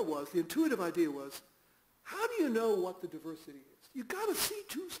intuitive idea was, how do you know what the diversity is? You've got to see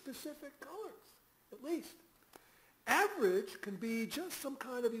 2 specific colors, at least. Average can be just some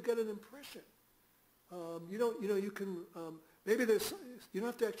kind of, you get an impression. Maybe you don't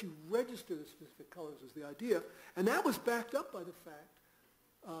have to actually register the specific colors is the idea. And that was backed up by the fact,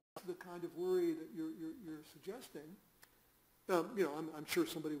 the kind of worry that you're suggesting. I'm sure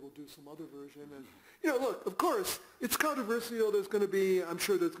somebody will do some other version. And, look, of course, it's controversial.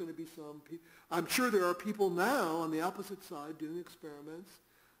 I'm sure there are people now on the opposite side doing experiments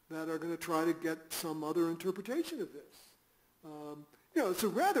that are going to try to get some other interpretation of this. It's a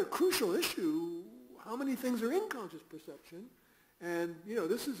rather crucial issue, how many things are in conscious perception, And,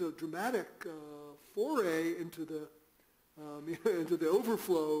 this is a dramatic foray into the, into the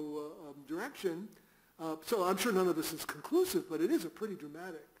overflow direction. So I'm sure none of this is conclusive, but it is a pretty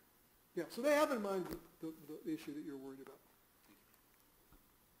dramatic. Yeah, so they have in mind the issue that you're worried about.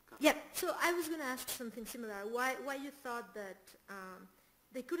 Yeah, so I was going to ask something similar. Why you thought that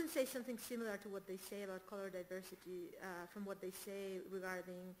they couldn't say something similar to what they say about color diversity from what they say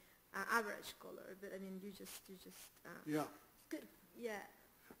regarding average color? But I mean, you just. Yeah. Good. Yeah.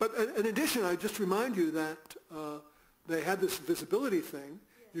 But in addition, I just remind you that they had this visibility thing.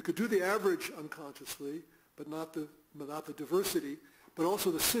 Yeah. You could do the average unconsciously, but not the diversity. But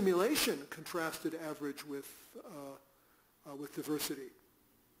also the simulation contrasted average with diversity.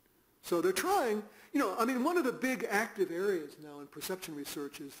 So they're trying, one of the big active areas now in perception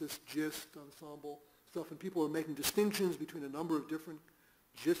research is this gist ensemble stuff, and people are making distinctions between a number of different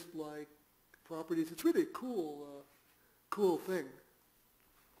gist-like properties. It's really a cool thing.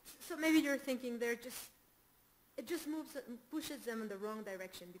 So maybe you're thinking it just pushes them in the wrong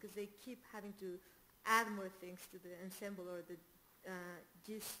direction because they keep having to add more things to the ensemble or the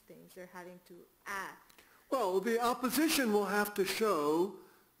gist things they're having to add. Well, the opposition will have to show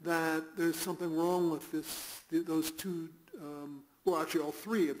that there's something wrong with those two, actually all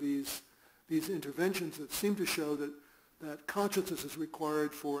three of these interventions that seem to show that consciousness is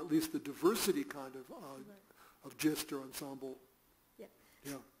required for at least the diversity kind of gist or ensemble. Yeah.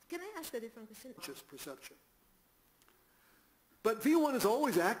 Can I ask a different question? Just perception. But V1 is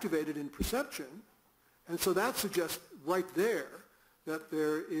always activated in perception, and so that suggests right there that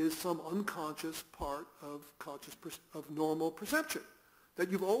there is some unconscious part of normal perception, that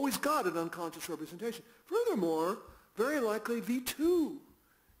you've always got an unconscious representation. Furthermore, very likely V2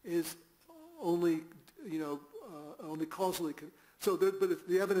 is only causally, but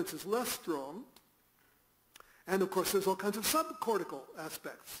the evidence is less strong. And of course, there's all kinds of subcortical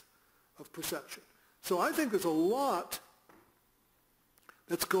aspects of perception. So I think there's a lot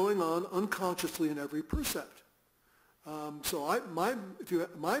that's going on unconsciously in every percept. My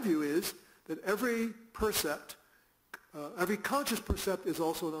view is that every conscious percept is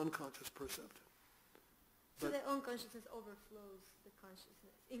also an unconscious percept. So the unconsciousness overflows the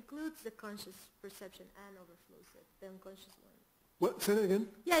consciousness, includes the conscious perception and overflows it, the unconscious one. What? Say that again?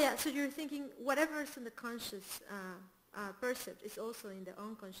 Yeah. So you're thinking whatever's in the conscious percept is also in the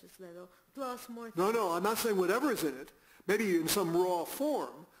unconscious level, plus more things. No, I'm not saying whatever is in it. Maybe in some raw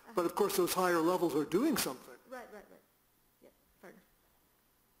form, but of course those higher levels are doing something. Right. Yeah, pardon.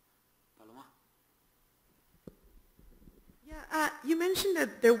 Paloma? Yeah, you mentioned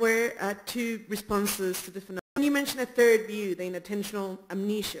that there were two responses to the phenomenon. You mentioned a third view, the inattentional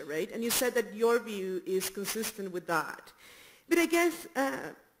amnesia, right? And you said that your view is consistent with that. But I guess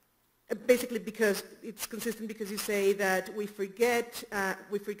basically because it's consistent because you say that we forget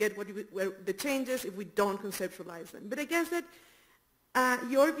what the changes if we don't conceptualize them. But I guess that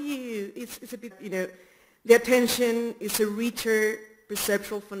your view is a bit, the attention is a richer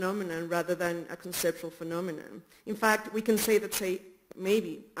perceptual phenomenon rather than a conceptual phenomenon. In fact, we can say that,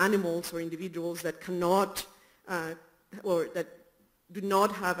 maybe animals or individuals that cannot or that do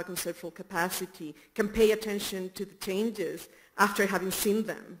not have a conceptual capacity can pay attention to the changes after having seen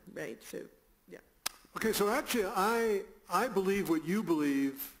them, right? So, yeah. Okay, so actually I believe what you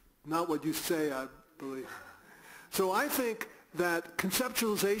believe, not what you say I believe. So I think that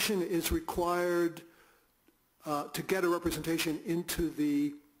conceptualization is required to get a representation into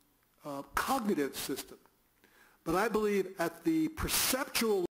the cognitive system. But I believe at the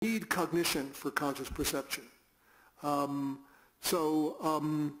perceptual need cognition for conscious perception.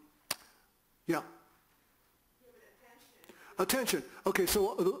 Yeah. Attention. Okay,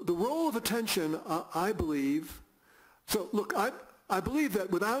 so the role of attention, I believe, so look, I believe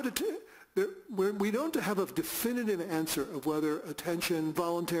that without we don't have a definitive answer of whether attention,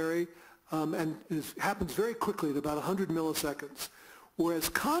 voluntary, and it happens very quickly at about 100 milliseconds, whereas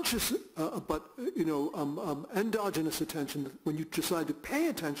conscious, endogenous attention, when you decide to pay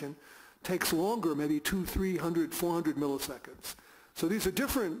attention, takes longer, maybe 200, 300, 400 milliseconds. So these are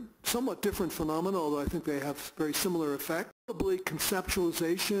somewhat different phenomena, although I think they have very similar effects. Probably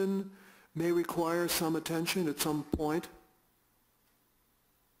conceptualization may require some attention at some point.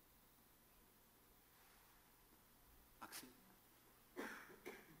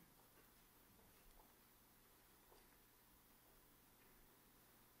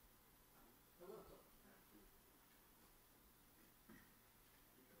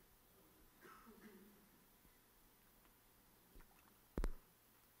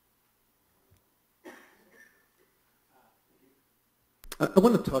 I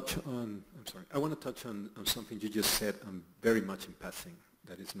want to touch on, I want to touch on something you just said, very much in passing,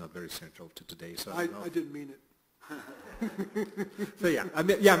 that is not very central to today. So I didn't mean it. So yeah,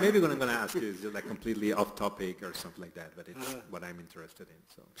 maybe what I'm going to ask you is just like completely off topic or something like that, but it's what I'm interested in,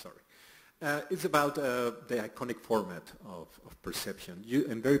 so I'm sorry. It's about the iconic format of perception.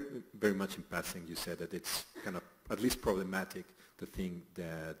 And very, very much in passing, you said that it's kind of at least problematic to think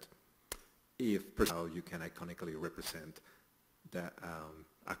that if how you can iconically represent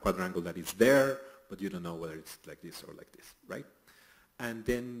a quadrangle that is there, but you don't know whether it's like this or like this, right? And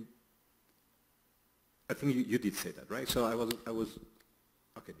then I think you did say that, right? So I was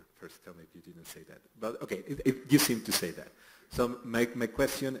okay, no, first tell me if you didn't say that. But okay, you seem to say that. So my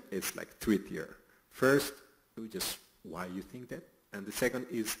question is like three-tier. First, just why you think that, and the second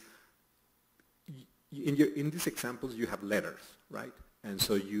is in these examples you have letters, right? And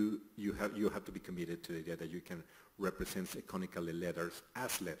so you have to be committed to the idea that you can represent iconically letters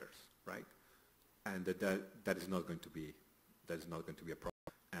as letters, right? And that is not going to be a problem.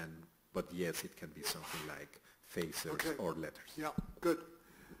 But yes, it can be something like faces or letters. Yeah, good.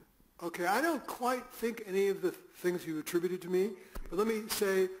 Okay, I don't quite think any of the things you attributed to me, but let me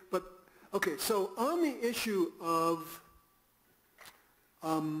say, okay, so on the issue of,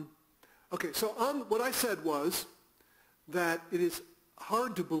 so on what I said was that it is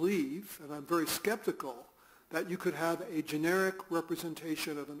hard to believe, and I'm very skeptical, that you could have a generic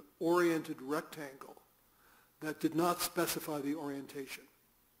representation of an oriented rectangle that did not specify the orientation.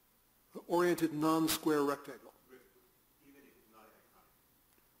 Oriented non-square rectangle. Even if it's not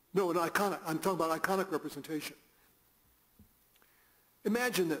iconic. No, an iconic. I'm talking about iconic representation.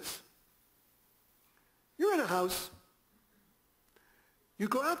 Imagine this. You're in a house. You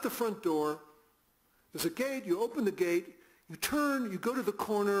go out the front door. There's a gate. You open the gate. You turn. You go to the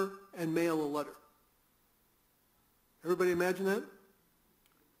corner and mail a letter. Everybody imagine that?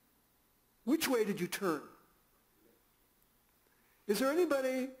 Which way did you turn? Is there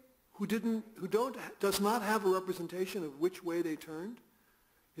anybody who does not have a representation of which way they turned?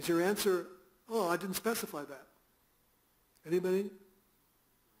 Is your answer, oh, I didn't specify that? Anybody?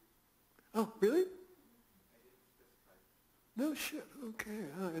 Oh, really? No shit. Okay,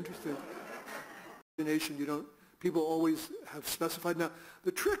 interesting. People always have specified. Now,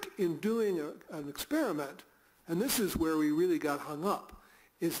 the trick in doing an experiment, and this is where we really got hung up,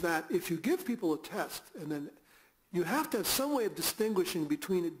 is that if you give people a test and then you have to have some way of distinguishing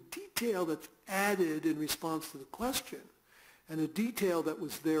between a detail that's added in response to the question and a detail that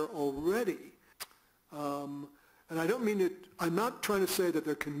was there already. And I don't mean it, I'm not trying to say that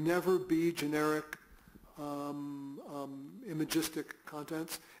there can never be generic imagistic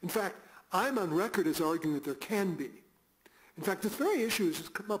contents. In fact, I'm on record as arguing that there can be. In fact, this very issue has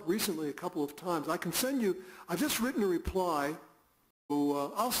just come up recently a couple of times. I can send you, I've just written a reply,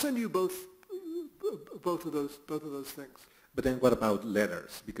 so I'll send you both of those things. But then what about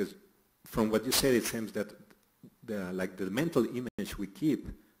letters? Because from what you said, it seems that the mental image we keep,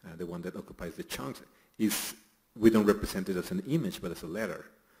 the one that occupies the chunks, is we don't represent it as an image, but as a letter.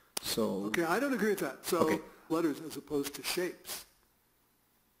 So okay, I don't agree with that. So letters as opposed to shapes.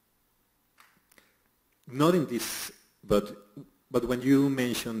 Not in this, but when you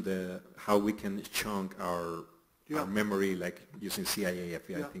mentioned how we can chunk our memory, like using CIA,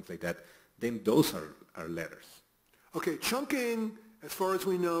 FBI, things like that, then those are letters. Okay, chunking, as far as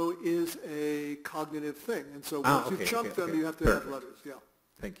we know, is a cognitive thing. And so once you chunk them, you have to have letters. Yeah.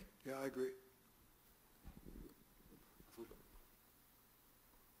 Thank you. Yeah, I agree.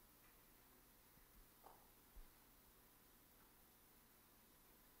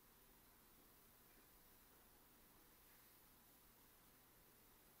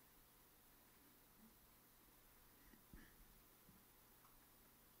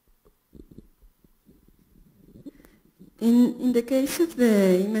 In the case of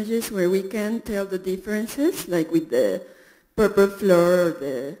the images where we can tell the differences, like with the purple floor or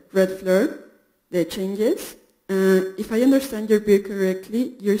the red floor, the changes, if I understand your view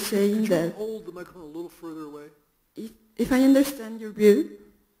correctly, you're saying that... Could you hold the microphone a little further away? If I understand your view...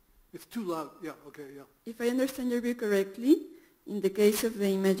 It's too loud. Yeah, okay, yeah. If I understand your view correctly, in the case of the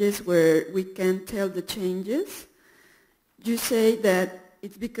images where we can tell the changes, you say that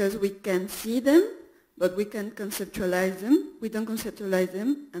it's because we can see them, but we can't conceptualize them. We don't conceptualize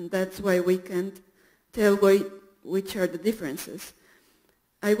them, and that's why we can't tell which are the differences.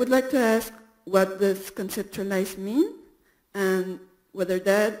 I would like to ask, what does conceptualize mean, and whether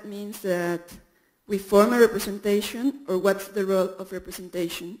that means that we form a representation, or what's the role of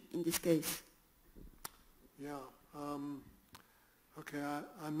representation in this case? Yeah. Okay,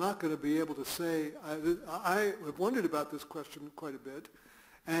 I'm not going to be able to say, I have wondered about this question quite a bit,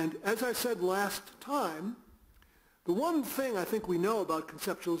 and as I said last time, the one thing I think we know about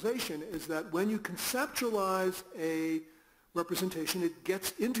conceptualization is that when you conceptualize a representation, it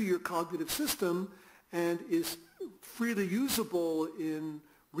gets into your cognitive system and is freely usable in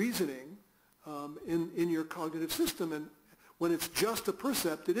reasoning in your cognitive system, and when it's just a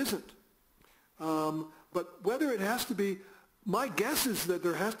percept, it isn't. But whether it has to be, my guess is that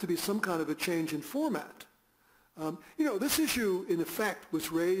there has to be some kind of a change in format. You know, this issue, in effect,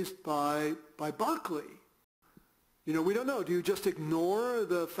 was raised by Berkeley. You know, we don't know. Do you just ignore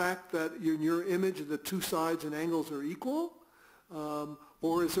the fact that in your image the two sides and angles are equal?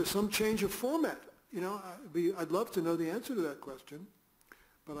 Or is there some change of format? You know, I'd love to know the answer to that question,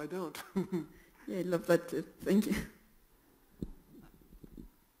 but I don't. Yeah, I love that too. Thank you.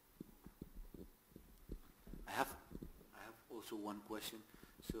 I have also one question.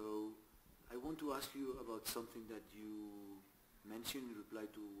 So I want to ask you about something that you mentioned in reply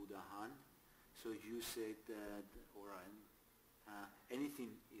to Dahan. So you said that,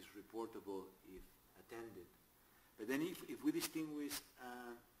 anything is reportable if attended. But then if we distinguish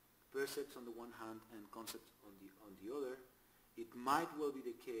percepts on the one hand and concepts on the other, it might well be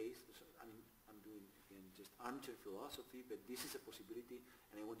the case, so, I mean, I'm doing, again, just armchair philosophy, but this is a possibility,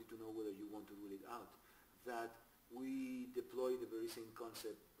 and I wanted to know whether you want to rule it out, that we deploy the very same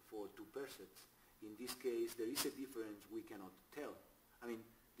concept for two percepts. In this case, there is a difference we cannot tell. I mean,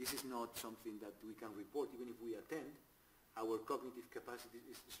 this is not something that we can report. Even if we attend, our cognitive capacity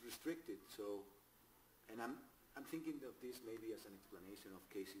is restricted. So, and I'm thinking of this maybe as an explanation of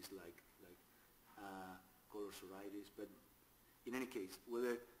cases like color-psoriasis. But in any case,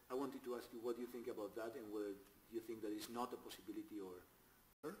 whether I wanted to ask you what you think about that, and whether you think that is not a possibility or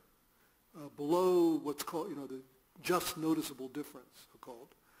below what's called, you know, the just noticeable difference,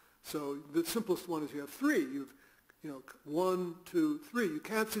 so-called. So the simplest one is you have three. You've, you know, 1, 2, 3. You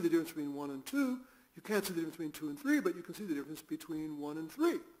can't see the difference between 1 and 2. You can't see the difference between 2 and 3, but you can see the difference between 1 and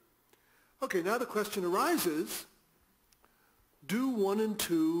 3. Okay, now the question arises, do 1 and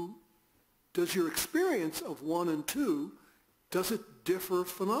 2, does your experience of 1 and 2, does it differ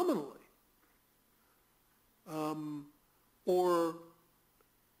phenomenally? Or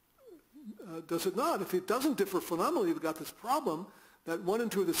does it not? If it doesn't differ phenomenally, you've got this problem that 1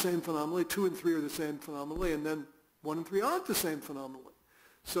 and 2 are the same phenomenally, 2 and 3 are the same phenomenally, and then 1 and 3 aren't the same phenomenally.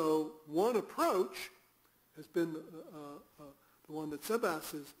 So one approach has been the one that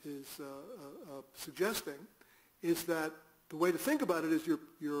Sebas is suggesting, is that the way to think about it is your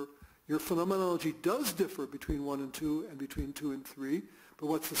phenomenology does differ between 1 and 2 and between 2 and 3, but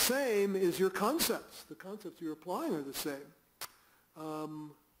what's the same is your concepts. The concepts you're applying are the same.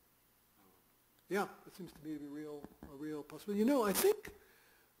 Yeah, it seems to me to be a real possibility. You know, I think...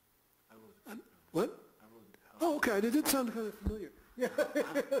 what? Oh, okay. It did sound kind of familiar. Yeah.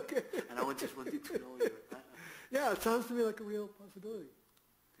 Okay. And I just wanted to know your... Yeah, it sounds to me like a real possibility.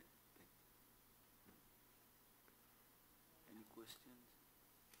 Any questions?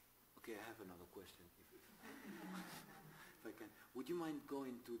 Okay, I have another question, if I can. Would you mind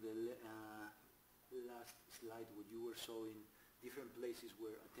going to the last slide where you were showing different places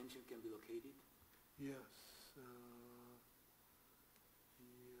where attention can be located? Yes.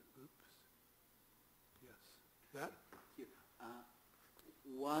 Oops. Yes. That? Here.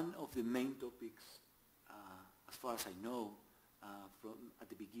 One of the main topics, as far as I know, from at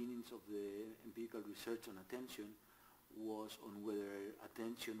the beginnings of the empirical research on attention, was on whether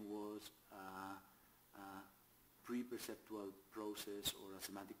attention was a pre-perceptual process or a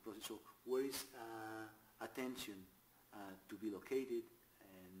semantic process. So where is attention to be located?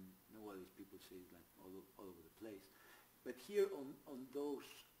 And nowadays people say it like all over the place. But here on those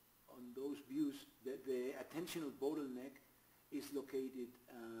views, the attentional bottleneck is located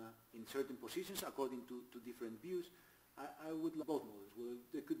in certain positions according to different views. I would like both models. Well,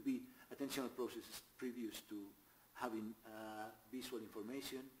 there could be attentional processes previous to having visual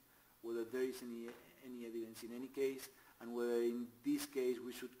information, whether there is any evidence in any case, and whether in this case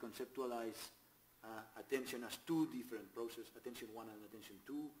we should conceptualize attention as two different processes, attention 1 and attention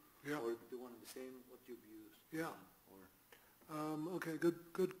 2, yeah, or the one and the same. What's your views? Yeah. Okay.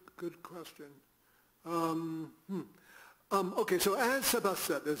 Good question. Okay, so as Sebas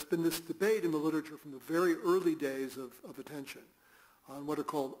said, there's been this debate in the literature from the very early days of attention on what are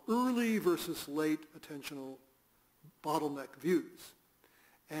called early versus late attentional bottleneck views.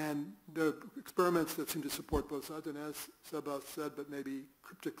 And there are experiments that seem to support both sides, and as Sebas said, but maybe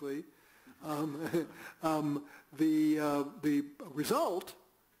cryptically, the result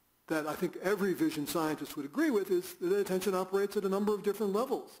that I think every vision scientist would agree with is that attention operates at a number of different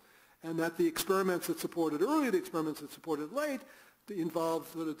levels, and that the experiments that supported early, the experiments that supported late, involve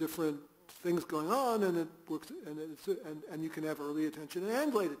sort of different things going on, and it works, and you can have early attention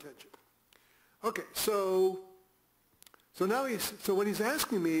and late attention. Okay, so now what he's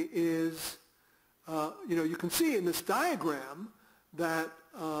asking me is, you can see in this diagram that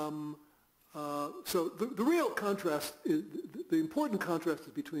so the real contrast is, the important contrast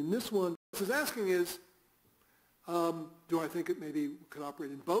is between this one. What he's asking is, do I think it maybe could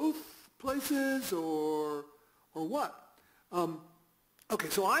operate in both places or what? Okay,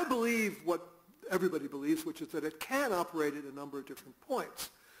 so I believe what everybody believes, which is that it can operate at a number of different points.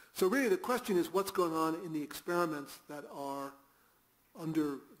 So really the question is what's going on in the experiments that are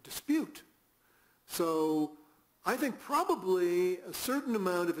under dispute. So I think probably a certain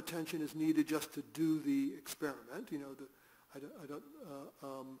amount of attention is needed just to do the experiment.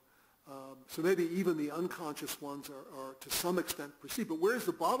 So maybe even the unconscious ones are to some extent perceived. But where's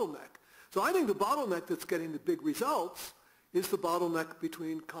the bottleneck? So I think the bottleneck that's getting the big results is the bottleneck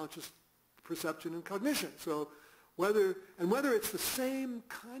between conscious perception and cognition. So whether it's the same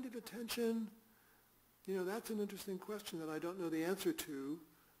kind of attention, that's an interesting question that I don't know the answer to.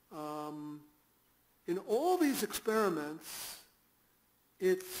 In all these experiments,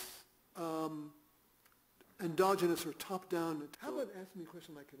 it's endogenous or top-down. How about asking me a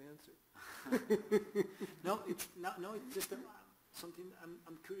question I can answer? No, it's just something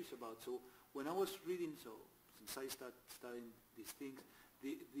I'm curious about. So when I was reading, since I started studying these things,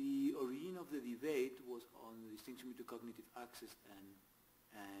 the origin of the debate was on the distinction between cognitive access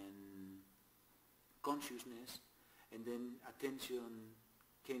and consciousness, and then attention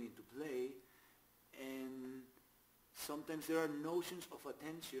came into play, and sometimes there are notions of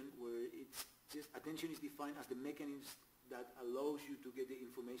attention where it's just attention is defined as the mechanism that allows you to get the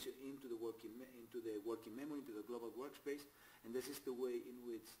information into the working memory, into the global workspace, and this is the way in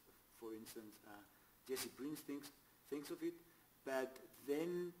which, for instance, José Prince thinks of it. But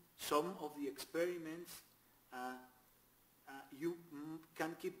then some of the experiments, you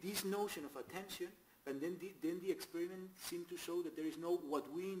can keep this notion of attention, but then the experiment seemed to show that there is no what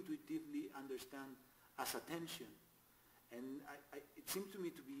we intuitively understand as attention, and it seems to me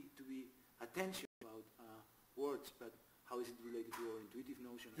to be attention about words, but how is it related to our intuitive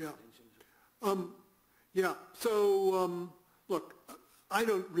notion of attention? Look, I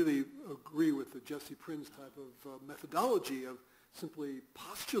don't really agree with the José Prince type of methodology of simply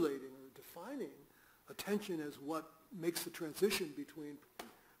postulating or defining attention as what makes the transition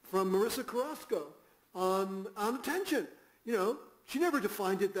from Marissa Carrasco on attention. She never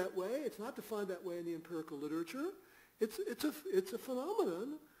defined it that way. It's not defined that way in the empirical literature. It's a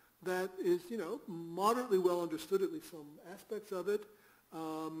phenomenon that is, moderately well understood, at least some aspects of it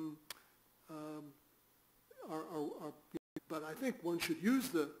but I think one should use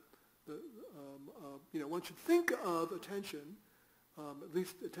one should think of attention, at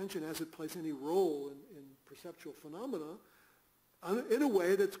least attention as it plays any role in perceptual phenomena, in a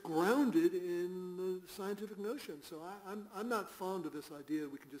way that's grounded in the scientific notion. So I'm not fond of this idea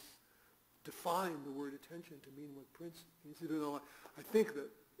that we can just define the word attention to mean what Prince means, even though I think that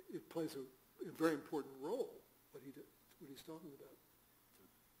it plays a very important role, what he's talking about.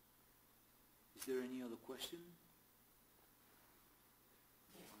 Is there any other question?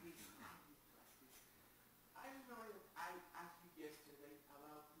 Yes, please. I know that I asked you yesterday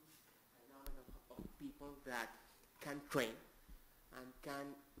about this phenomenon of people that can train and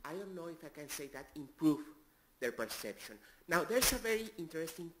I don't know if I can say that, improve their perception. Now, there's a very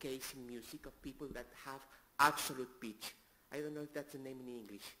interesting case in music of people that have absolute pitch. I don't know if that's the name in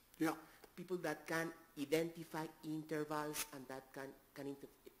English. Yeah. People that can identify intervals and that can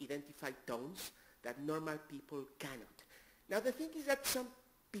identify tones that normal people cannot. Now, the thing is that some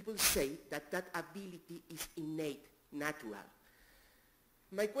people say that that ability is innate, natural.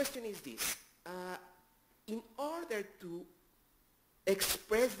 My question is this. In order to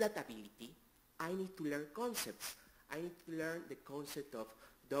express that ability, I need to learn concepts. I need to learn the concept of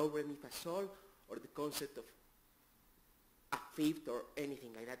do, re, mi, fa, sol, or the concept of a fifth or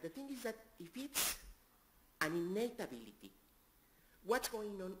anything like that. The thing is that if it's an innate ability, what's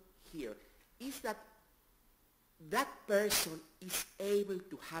going on here is that that person is able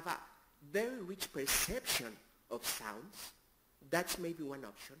to have a very rich perception of sounds. That's maybe one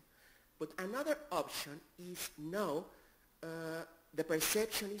option. But another option is no, the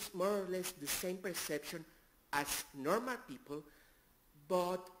perception is more or less the same perception as normal people,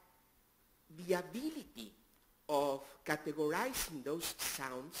 but the ability of categorizing those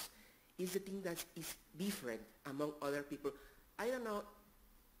sounds is the thing that is different among other people. I don't know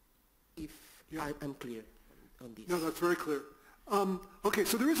if Yeah. I'm clear on this. No, that's very clear. Okay,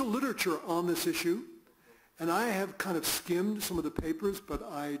 so there is a literature on this issue, and I have kind of skimmed some of the papers, but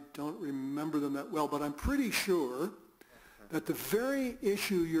I don't remember them that well. But I'm pretty sure that the very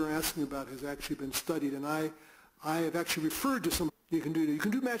issue you're asking about has actually been studied, and I have actually referred to some you can do. You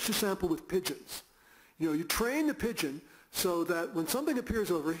can do match to sample with pigeons. You know, you train the pigeon so that when something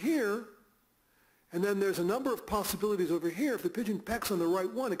appears over here, and then there's a number of possibilities over here, if the pigeon pecks on the right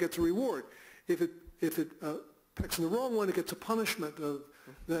one, it gets a reward. If it pecks on the wrong one, it gets a punishment.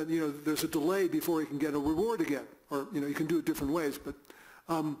 That, you know, there's a delay before you can get a reward again. Or, you know, you can do it different ways. But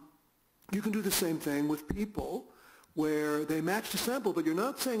you can do the same thing with people where they match the sample, but you're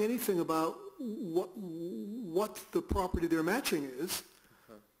not saying anything about what the property they're matching is.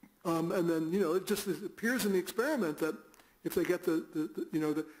 And then, you know, it just appears in the experiment that if they get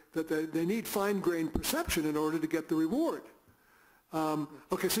that they need fine-grained perception in order to get the reward.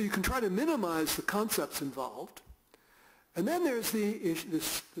 Okay, so you can try to minimize the concepts involved. And then there's the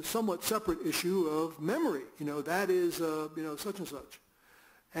somewhat separate issue of memory. You know, that is, you know, such and such.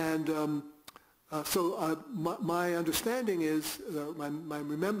 And so my understanding is, my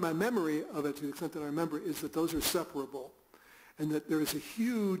memory of it, to the extent that I remember, is that those are separable, and that there is a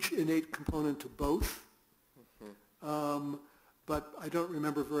huge innate component to both. But I don't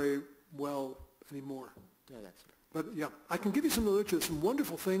remember very well anymore. No, that's right. But yeah, I can give you some literature, some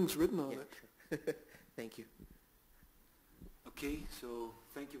wonderful things written on it. Sure. Thank you. Okay, so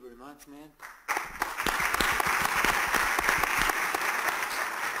thank you very much, man.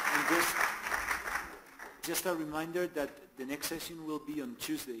 And just a reminder that the next session will be on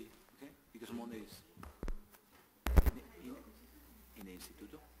Tuesday, okay? Because Monday is in the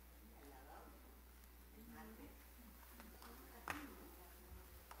Instituto.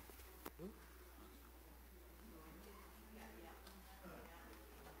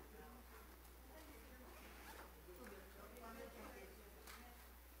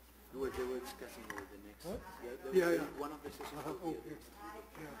 They were discussing over the next. What? Yeah, Yeah. one of the sessions. Will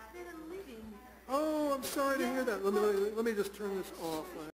be Oh, I'm sorry to hear that. Let me just turn this off.